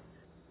 you know?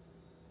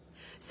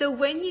 So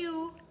when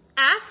you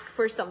ask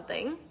for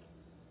something,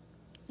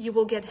 you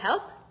will get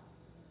help,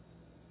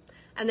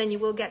 and then you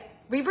will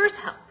get reverse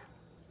help.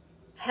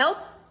 Help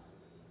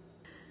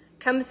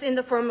comes in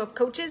the form of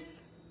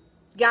coaches,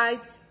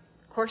 guides,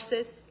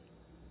 courses,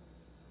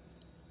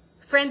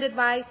 friend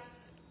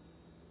advice,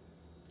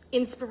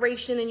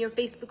 inspiration in your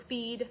Facebook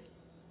feed,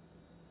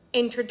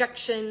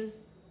 introduction,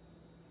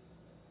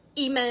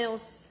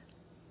 emails,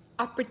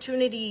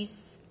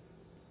 opportunities.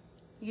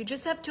 You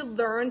just have to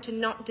learn to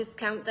not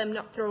discount them,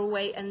 not throw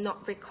away, and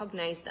not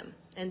recognize them.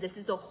 And this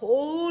is a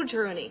whole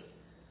journey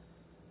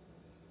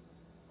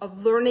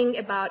of learning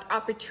about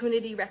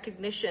opportunity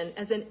recognition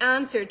as an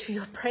answer to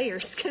your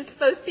prayers. Because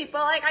most people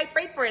are like, I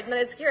prayed for it, and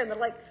then it's here, and they're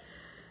like,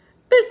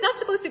 but it's not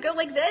supposed to go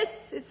like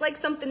this. It's like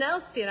something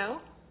else, you know?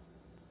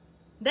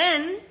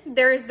 Then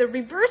there's the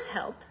reverse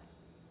help.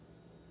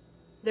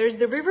 There's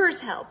the reverse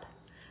help.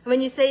 And when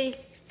you say,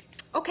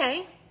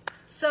 okay,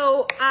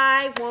 so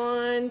I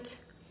want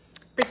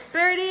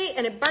prosperity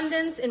and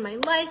abundance in my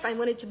life. I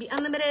want it to be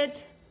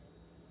unlimited.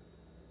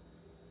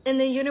 And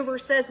the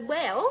universe says,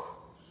 well,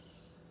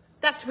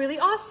 that's really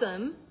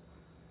awesome.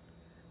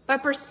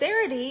 But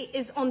prosperity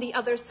is on the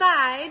other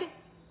side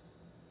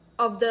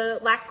of the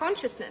lack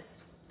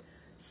consciousness.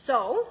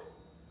 So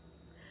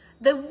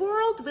the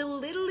world will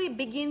literally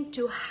begin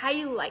to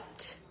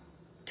highlight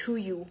to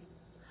you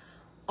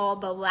all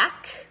the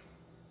lack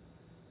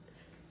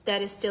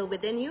that is still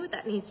within you,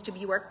 that needs to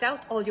be worked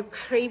out, all your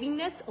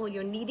cravingness, all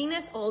your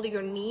neediness, all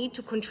your need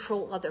to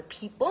control other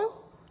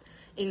people,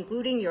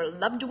 including your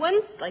loved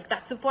ones. Like,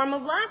 that's a form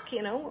of lack,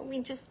 you know? We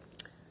just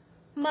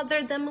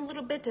mother them a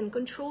little bit and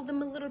control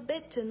them a little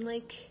bit, and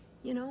like,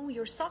 you know,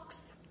 your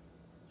socks.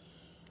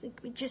 Like,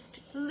 we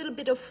just a little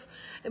bit of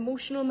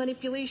emotional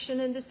manipulation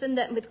and this and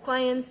that. And with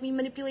clients, we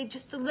manipulate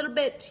just a little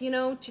bit, you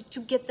know,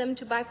 to get them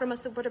to buy from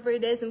us or whatever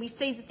it is. And we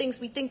say the things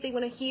we think they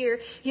want to hear.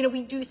 You know,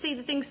 we do say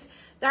the things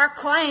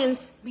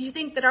that we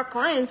think that our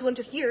clients want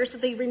to hear, so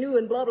they renew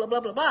and blah, blah, blah,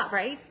 blah, blah,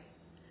 right?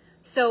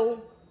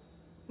 So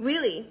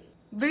really,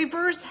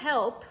 reverse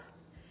help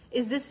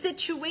is the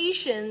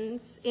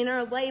situations in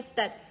our life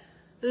that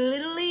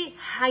literally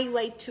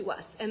highlight to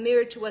us and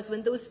mirror to us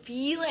when those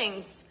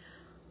feelings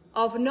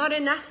of not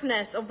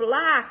enoughness, of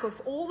lack,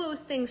 of all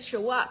those things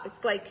show up.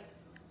 It's like,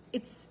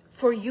 it's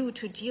for you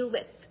to deal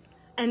with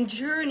and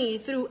journey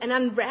through and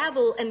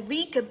unravel and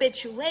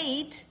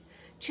recapitulate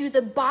to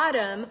the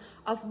bottom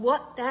of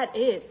what that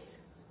is.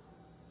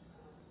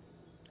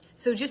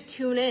 So just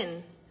tune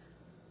in.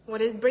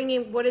 What is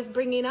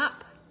bringing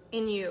up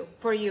in you,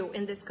 for you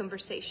in this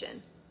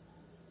conversation?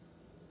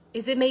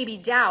 Is it maybe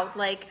doubt,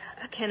 like,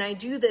 can I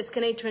do this?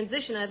 Can I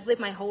transition? I've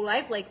lived my whole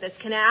life like this.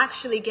 Can I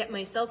actually get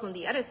myself on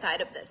the other side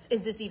of this?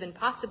 Is this even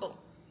possible?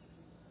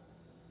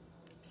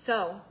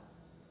 So,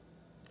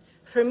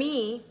 for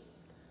me,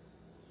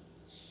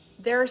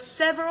 there are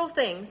several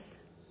things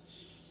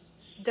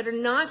that are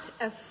not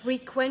a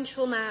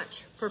frequential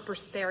match for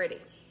prosperity,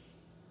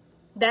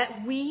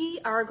 that we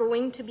are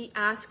going to be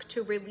asked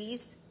to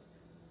release,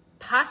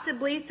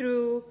 possibly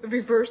through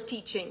reverse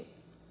teaching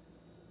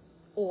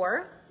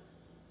or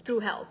through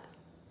help,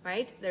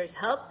 right? There's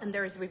help and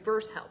there's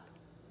reverse help.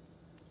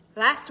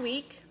 Last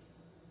week,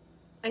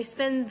 I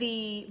spent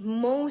the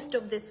most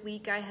of this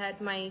week, I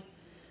had my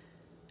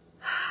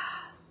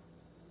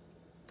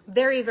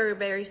very, very,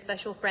 very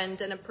special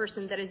friend and a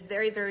person that is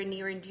very, very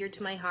near and dear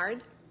to my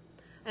heart.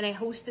 And I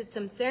hosted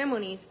some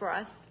ceremonies for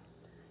us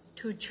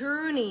to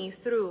journey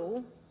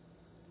through.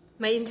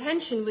 My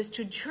intention was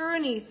to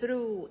journey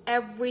through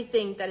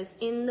everything that is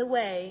in the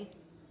way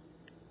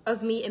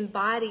of me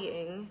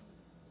embodying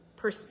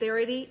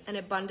prosperity and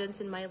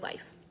abundance in my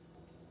life.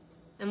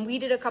 And we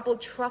did a couple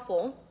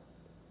truffle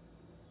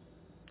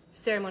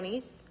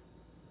ceremonies.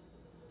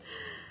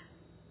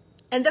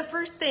 And the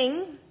first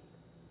thing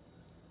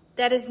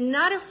that is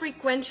not a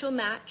frequential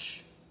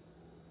match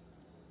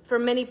for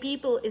many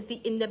people is the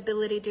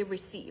inability to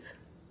receive.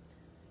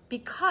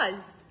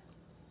 Because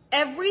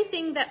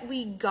everything that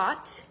we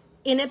got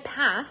in a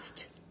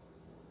past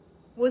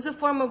was a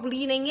form of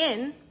leaning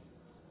in,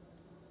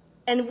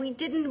 and we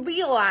didn't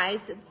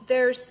realize that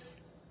there's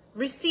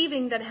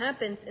receiving that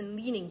happens in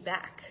leaning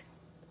back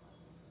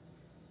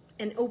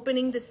and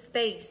opening the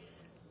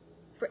space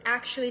for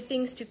actually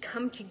things to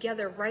come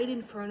together right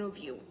in front of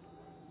you,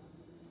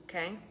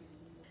 okay?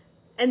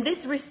 And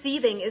this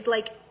receiving is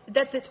like,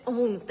 that's its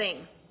own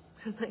thing.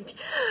 Like,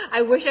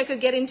 I wish I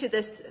could get into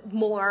this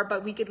more,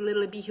 but we could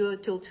literally be here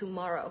till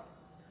tomorrow.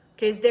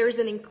 Because there's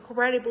an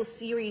incredible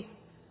series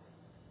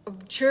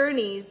of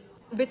journeys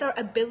with our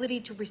ability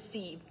to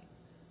receive.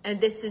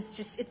 And this is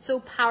just, it's so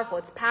powerful.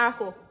 It's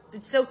powerful.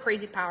 It's so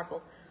crazy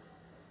powerful.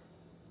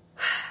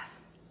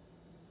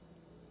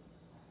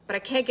 But I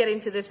can't get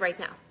into this right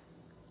now.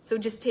 So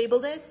just table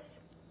this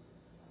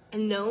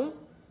and know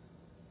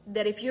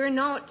that if you're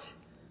not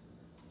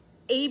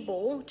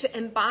able to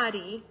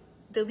embody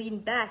the lean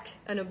back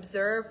and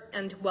observe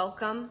and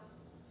welcome,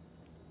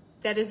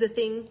 that is a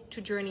thing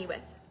to journey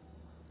with.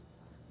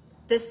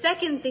 The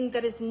second thing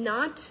that is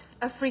not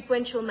a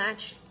frequential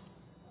match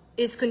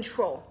is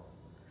control.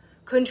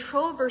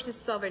 Control versus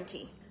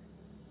sovereignty.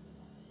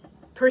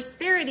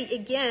 Prosperity,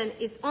 again,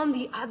 is on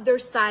the other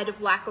side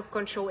of lack of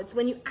control. It's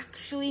when you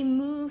actually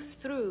move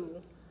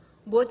through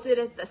what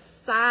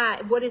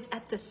is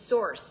at the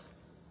source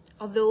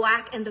of the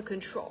lack and the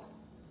control.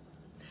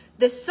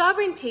 The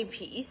sovereignty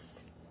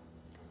piece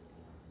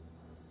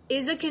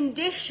is a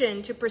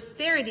condition to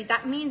prosperity.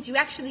 That means you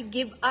actually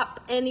give up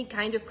any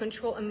kind of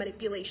control and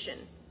manipulation.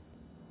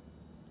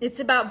 It's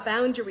about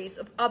boundaries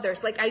of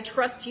others. Like, I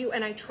trust you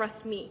and I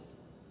trust me.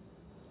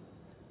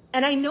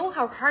 And I know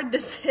how hard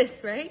this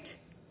is, right?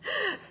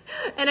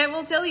 And I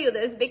will tell you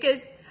this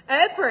because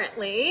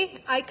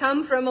apparently I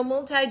come from a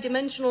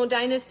multi-dimensional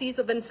dynasties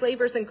of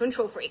enslavers and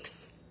control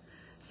freaks.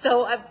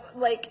 So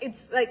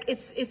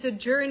it's a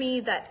journey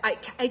that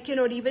I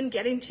cannot even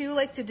get into,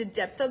 like, to the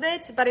depth of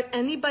it. But if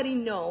anybody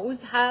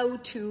knows how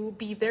to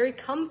be very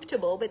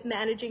comfortable with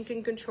managing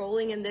and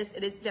controlling in this,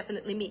 it is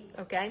definitely me,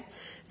 okay?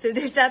 So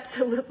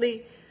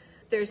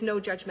there's no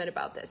judgment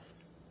about this.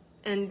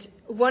 And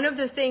one of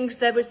the things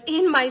that was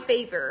in my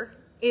favor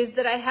is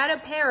that I had a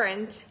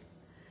parent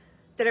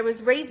that I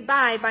was raised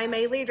by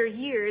my later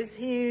years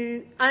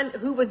who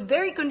was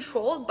very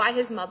controlled by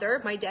his mother.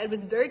 My dad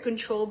was very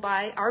controlled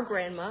by our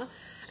grandma,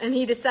 and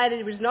he decided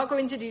he was not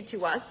going to do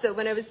to us. So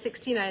when I was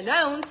 69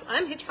 ounce,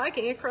 I'm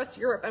hitchhiking across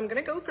Europe. I'm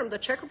going to go from the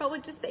Czech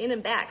Republic to Spain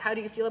and back. How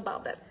do you feel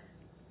about that?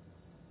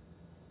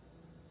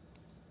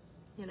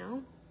 You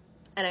know?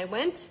 And I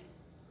went,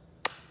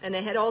 and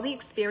I had all the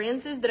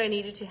experiences that I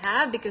needed to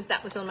have because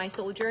that was on my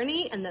soul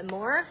journey, and then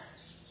more.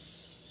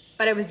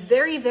 But I was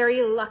very,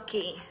 very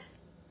lucky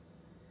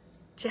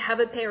to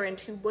have a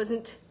parent who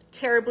wasn't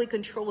terribly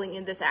controlling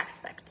in this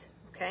aspect,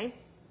 okay?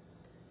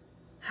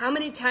 How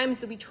many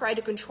times do we try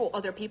to control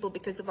other people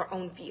because of our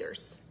own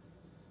fears?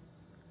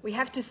 We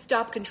have to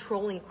stop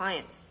controlling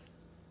clients.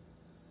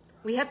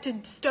 We have to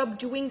stop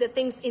doing the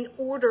things in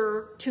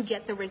order to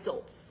get the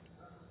results.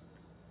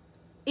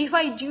 If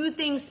I do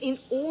things in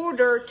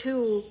order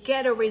to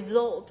get a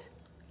result,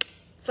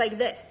 it's like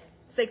this.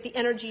 It's like the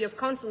energy of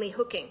constantly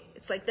hooking.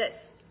 It's like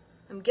this.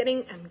 I'm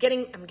getting.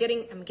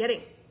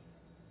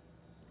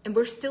 And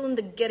we're still in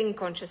the getting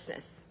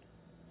consciousness.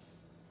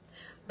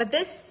 But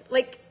this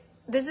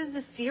is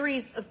a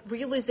series of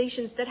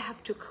realizations that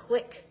have to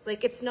click.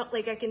 Like, it's not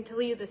like I can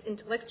tell you this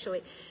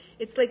intellectually.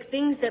 It's like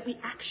things that we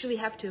actually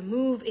have to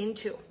move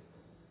into.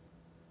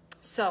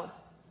 So,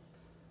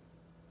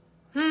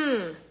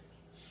 there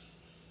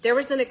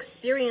was an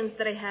experience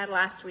that I had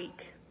last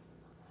week,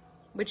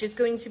 which is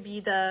going to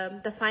be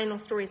the final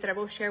story that I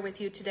will share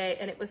with you today.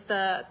 And it was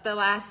the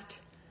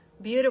last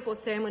beautiful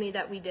ceremony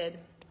that we did.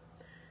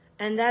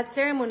 And that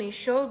ceremony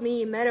showed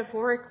me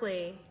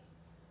metaphorically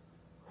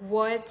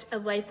what a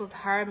life of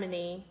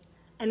harmony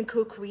and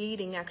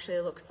co-creating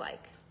actually looks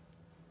like.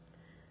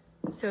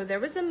 So there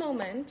was a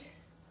moment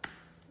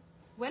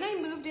When I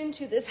moved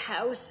into this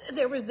house,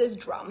 there was this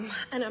drum,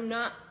 and I'm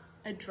not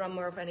a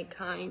drummer of any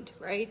kind,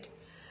 right?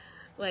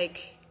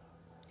 Like,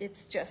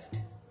 it's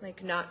just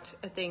like not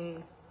a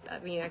thing. I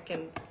mean, I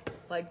can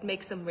like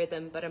make some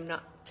rhythm, but I'm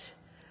not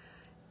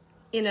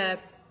in a,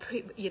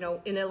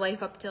 in a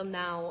life up till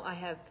now, I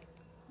have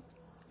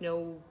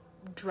no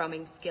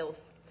drumming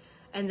skills.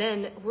 And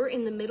then we're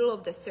in the middle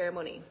of the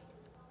ceremony. And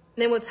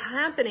then what's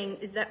happening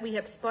is that we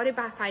have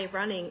Spotify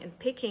running and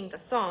picking the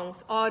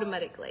songs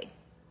automatically,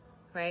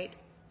 right?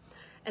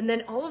 And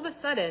then all of a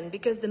sudden,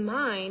 because the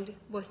mind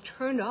was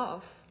turned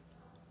off,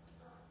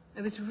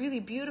 it was really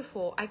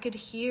beautiful. I could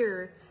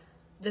hear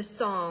the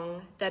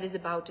song that is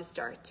about to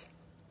start.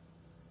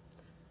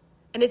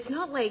 And it's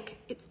not like,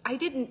 I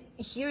didn't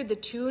hear the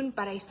tune,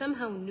 but I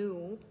somehow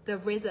knew the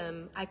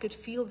rhythm. I could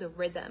feel the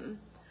rhythm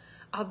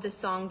of the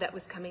song that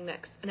was coming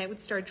next. And I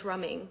would start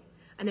drumming,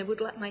 and I would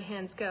let my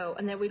hands go,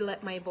 and I would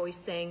let my voice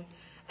sing.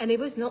 And it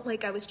was not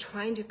like I was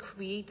trying to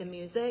create the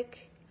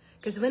music,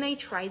 because when I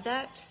tried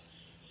that,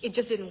 it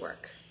just didn't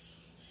work.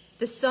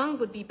 The song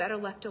would be better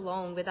left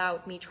alone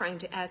without me trying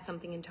to add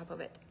something on top of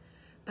it.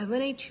 But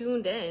when I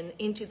tuned in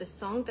into the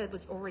song that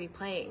was already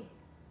playing,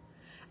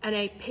 and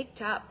I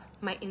picked up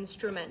my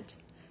instrument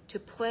to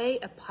play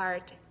a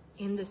part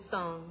in the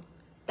song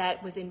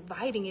that was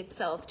inviting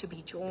itself to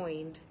be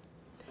joined,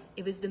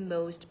 it was the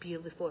most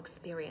beautiful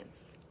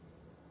experience.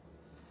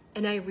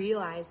 And I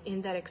realized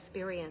in that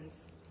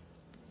experience,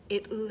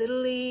 it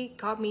literally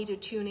got me to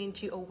tune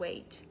into, oh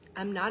wait,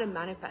 I'm not a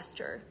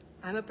manifester.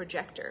 I'm a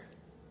projector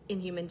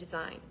in human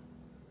design.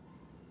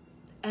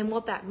 And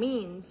what that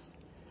means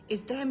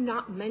is that I'm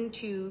not meant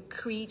to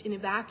create in a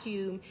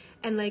vacuum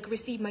and like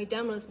receive my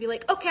downloads and be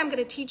like, okay, I'm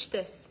gonna teach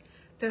this.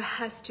 There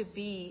has to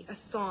be a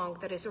song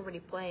that is already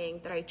playing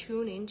that I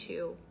tune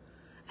into.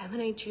 And when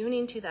I tune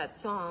into that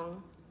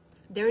song,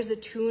 there's a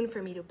tune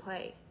for me to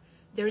play.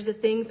 There's a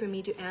thing for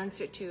me to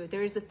answer to.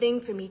 There's a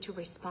thing for me to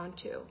respond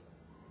to.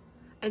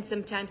 And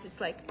sometimes it's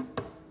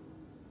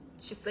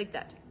just like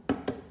that.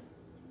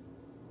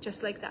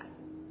 Just like that.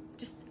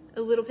 Just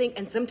a little thing.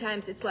 And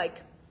sometimes it's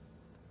like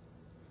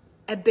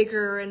a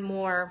bigger and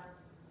more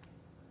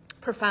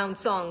profound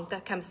song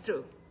that comes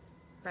through,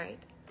 right?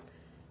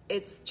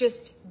 It's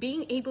just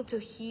being able to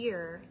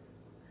hear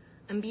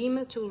and being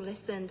able to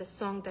listen the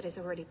song that is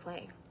already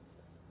playing,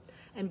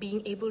 and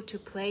being able to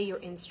play your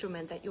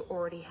instrument that you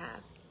already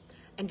have,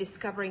 and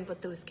discovering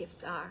what those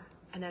gifts are,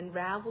 and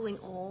unraveling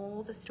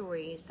all the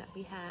stories that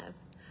we have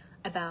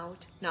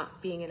about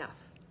not being enough.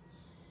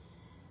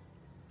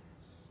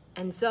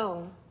 And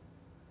so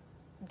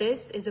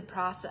this is a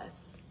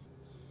process,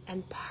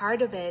 and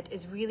part of it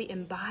is really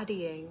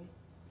embodying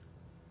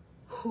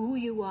who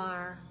you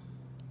are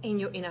in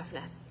your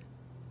enoughness.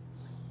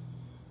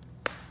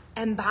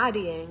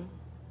 Embodying,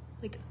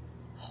 like,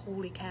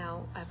 holy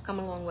cow, I've come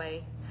a long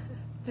way.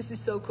 This is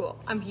so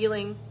cool. I'm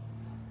healing.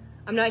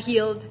 I'm not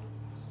healed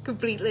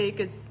completely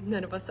because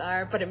none of us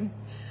are, but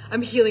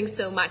I'm healing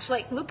so much.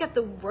 Like, look at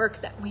the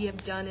work that we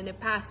have done in the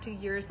past 2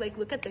 years. Like,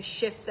 look at the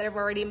shifts that I've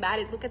already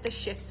embodied. Look at the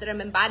shifts that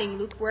I'm embodying.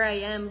 Look where I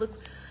am. Look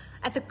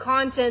at the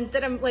content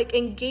that I'm like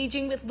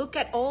engaging with. Look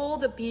at all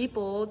the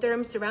people that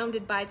I'm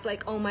surrounded by. It's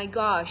like, oh my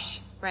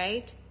gosh,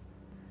 right?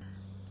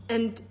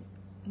 And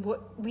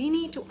what we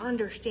need to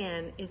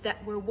understand is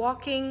that we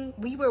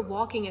were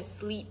walking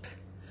asleep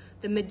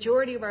the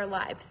majority of our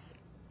lives.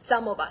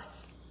 Some of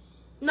us,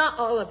 not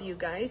all of you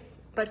guys,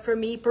 but for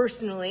me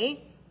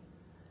personally,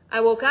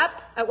 I woke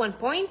up at one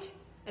point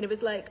and it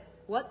was like,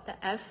 what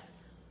the F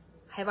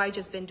have I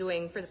just been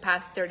doing for the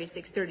past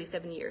 36,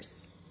 37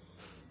 years?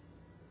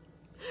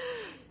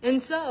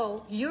 And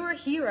so you're a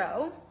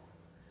hero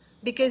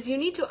because you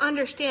need to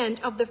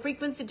understand of the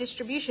frequency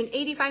distribution,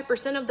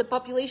 85% of the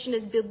population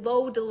is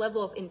below the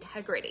level of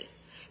integrity.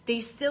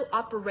 They still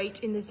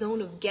operate in the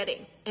zone of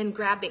getting and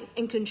grabbing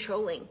and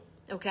controlling,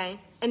 okay?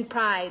 And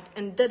pride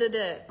and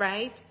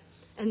right?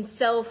 And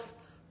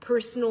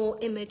personal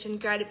image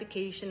and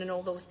gratification and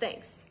all those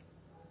things.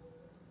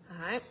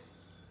 All right.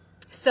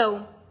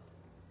 So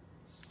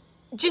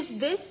just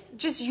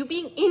you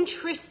being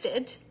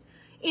interested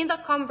in the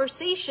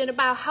conversation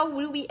about how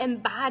will we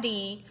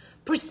embody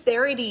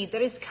prosperity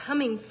that is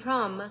coming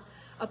from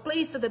a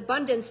place of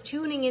abundance,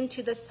 tuning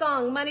into the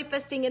song,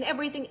 manifesting, and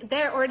everything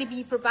there already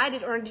be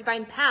provided on a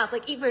divine path.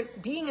 Like, even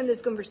being in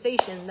this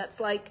conversation, that's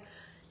like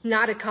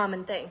not a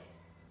common thing.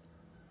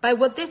 But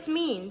what this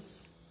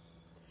means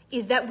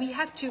is that we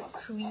have to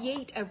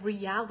create a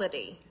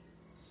reality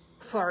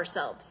for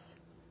ourselves.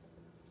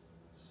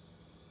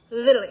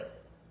 Literally,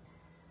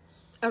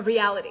 a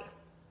reality.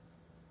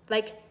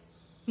 Like,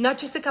 not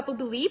just a couple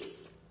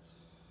beliefs,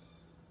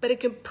 but a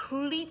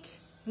complete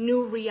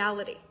new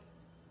reality.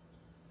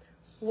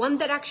 One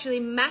that actually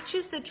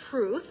matches the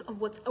truth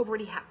of what's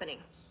already happening.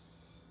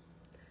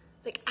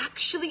 Like,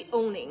 actually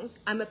owning,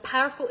 I'm a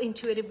powerful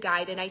intuitive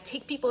guide and I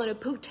take people on a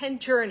potent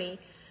journey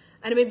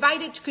and I'm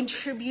invited to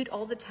contribute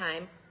all the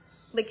time.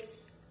 Like,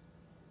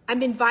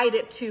 I'm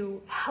invited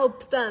to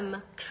help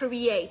them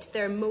create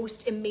their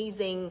most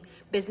amazing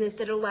business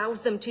that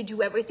allows them to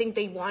do everything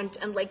they want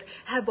and like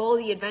have all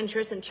the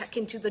adventures and check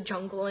into the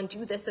jungle and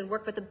do this and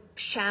work with the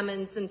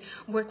shamans and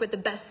work with the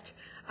best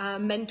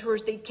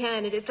mentors they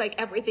can. It is like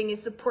everything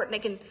is support,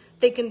 and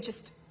they can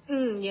just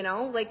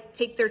like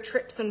take their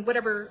trips and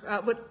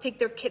whatever, take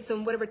their kids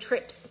on whatever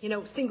trips,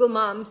 single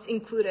moms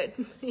included,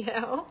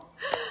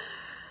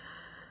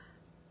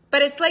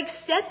 But it's like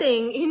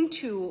stepping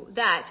into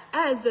that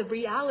as a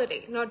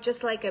reality, not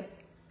just like a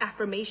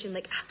affirmation,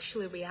 like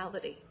actually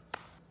reality.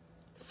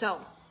 So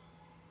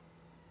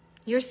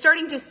you're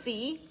starting to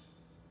see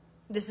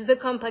this is a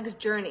complex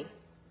journey.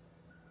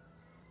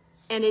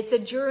 And it's a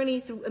journey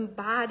through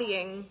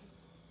embodying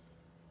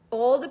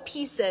all the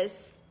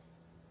pieces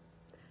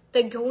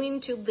that go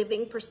into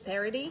living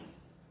prosperity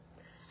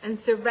and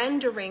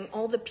surrendering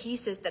all the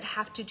pieces that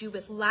have to do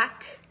with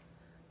lack,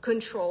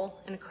 control,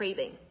 and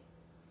craving.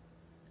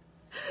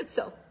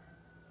 So,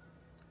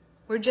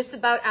 we're just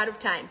about out of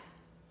time.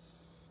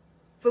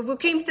 But what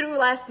came through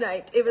last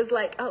night, it was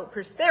like, oh,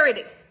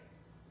 prosperity.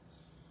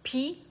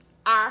 Prosperity.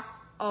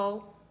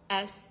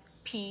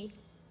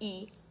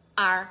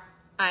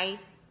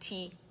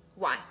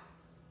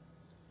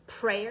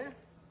 Prayer,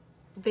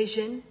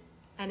 vision,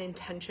 and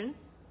intention.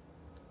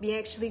 Being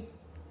actually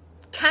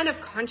kind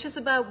of conscious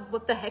about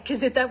what the heck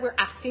is it that we're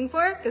asking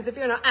for. Because if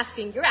you're not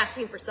asking, you're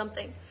asking for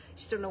something. You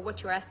just don't know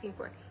what you're asking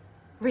for.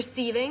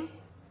 Receiving,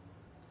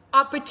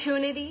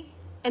 opportunity,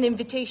 and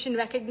invitation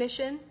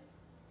recognition.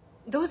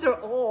 Those are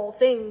all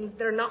things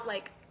that are not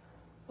like,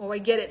 oh, I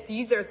get it.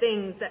 These are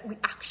things that we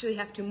actually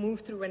have to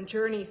move through and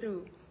journey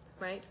through,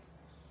 right?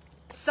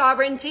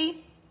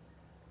 Sovereignty,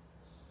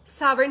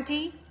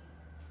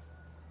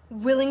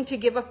 willing to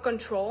give up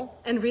control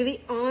and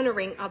really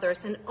honoring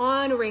others and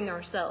honoring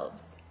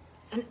ourselves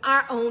and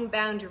our own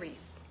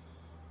boundaries.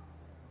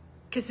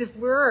 Because if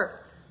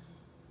we're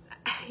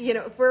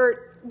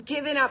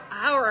giving up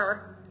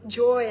our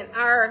joy and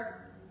our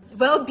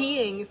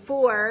well-being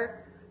for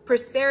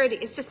prosperity,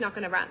 it's just not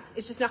going to run.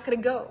 It's just not going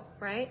to go,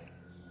 right?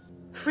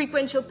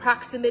 Frequential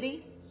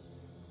proximity,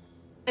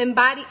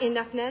 embody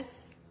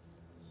enoughness,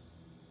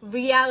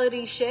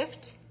 reality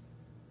shift,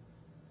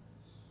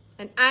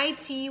 and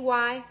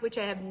ITY, which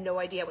I have no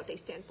idea what they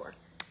stand for.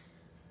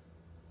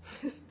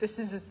 This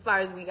is as far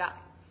as we got.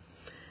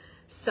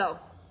 So,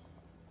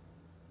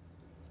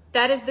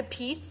 that is the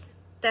piece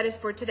that is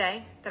for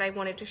today that I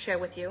wanted to share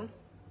with you.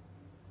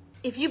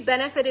 If you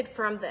benefited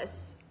from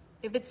this,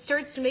 if it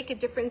starts to make a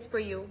difference for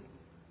you,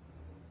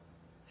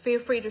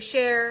 feel free to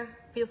share,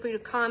 feel free to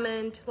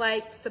comment,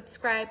 like,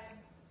 subscribe,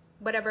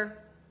 whatever.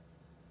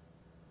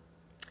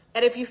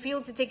 And if you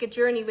feel to take a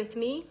journey with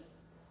me,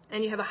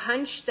 and you have a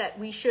hunch that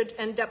we should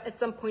end up at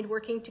some point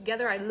working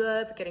together, I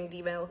love getting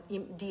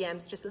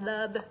DMs, just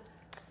love.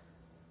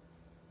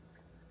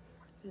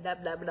 And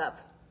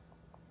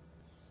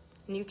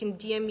you can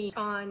DM me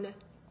on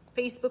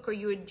Facebook or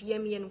you would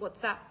DM me in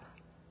WhatsApp.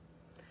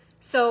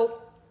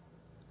 So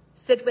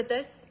sit with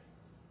this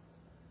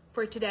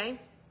for today.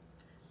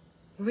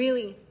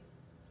 Really,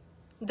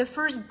 the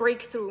first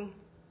breakthrough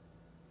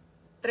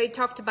that I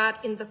talked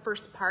about in the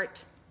first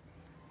part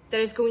that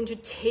is going to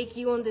take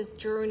you on this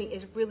journey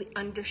is really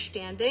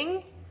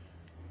understanding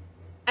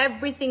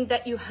everything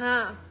that you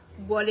have.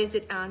 What is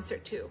it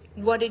answered to?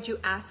 What did you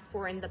ask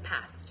for in the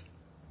past?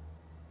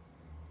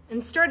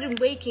 And started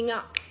waking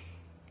up.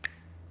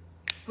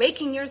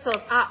 Waking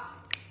yourself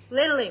up,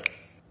 literally,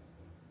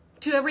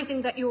 to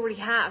everything that you already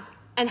have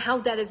and how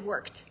that has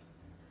worked.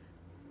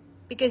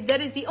 Because that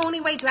is the only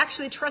way to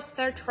actually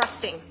start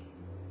trusting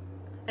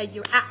that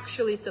you're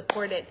actually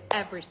supported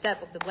every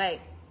step of the way.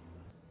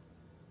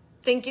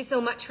 Thank you so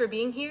much for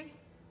being here.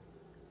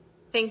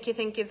 Thank you.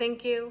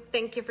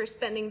 Thank you for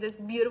spending this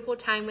beautiful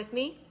time with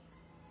me.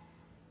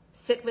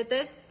 Sit with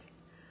this.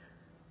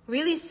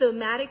 Really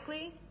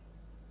somatically,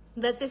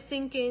 let this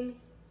sink in.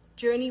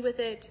 Journey with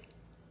it.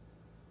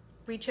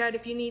 Reach out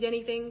if you need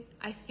anything.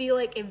 I feel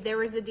like if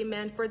there is a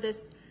demand for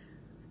this,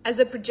 as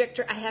a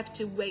projector, I have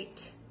to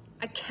wait.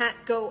 I can't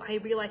go. I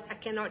realized I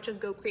cannot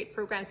just go create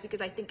programs because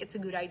I think it's a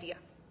good idea.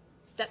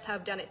 That's how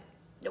I've done it.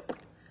 Nope.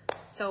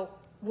 So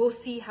we'll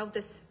see how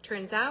this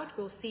turns out.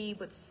 We'll see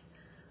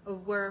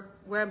where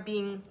I'm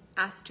being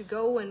asked to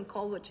go and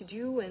called what to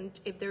do. And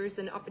if there is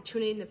an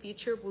opportunity in the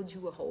future, we'll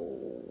do a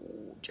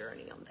whole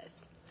journey on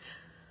this.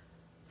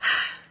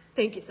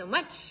 Thank you so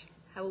much.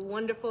 Have a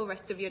wonderful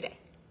rest of your day.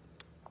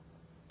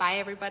 Bye,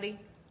 everybody.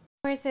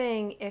 One more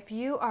thing, if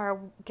you are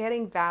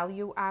getting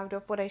value out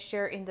of what I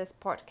share in this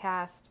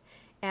podcast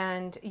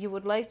and you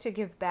would like to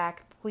give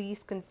back,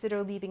 please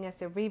consider leaving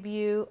us a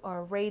review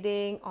or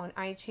rating on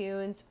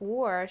iTunes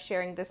or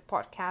sharing this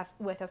podcast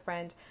with a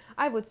friend.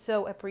 I would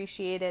so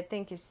appreciate it.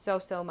 Thank you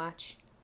so much.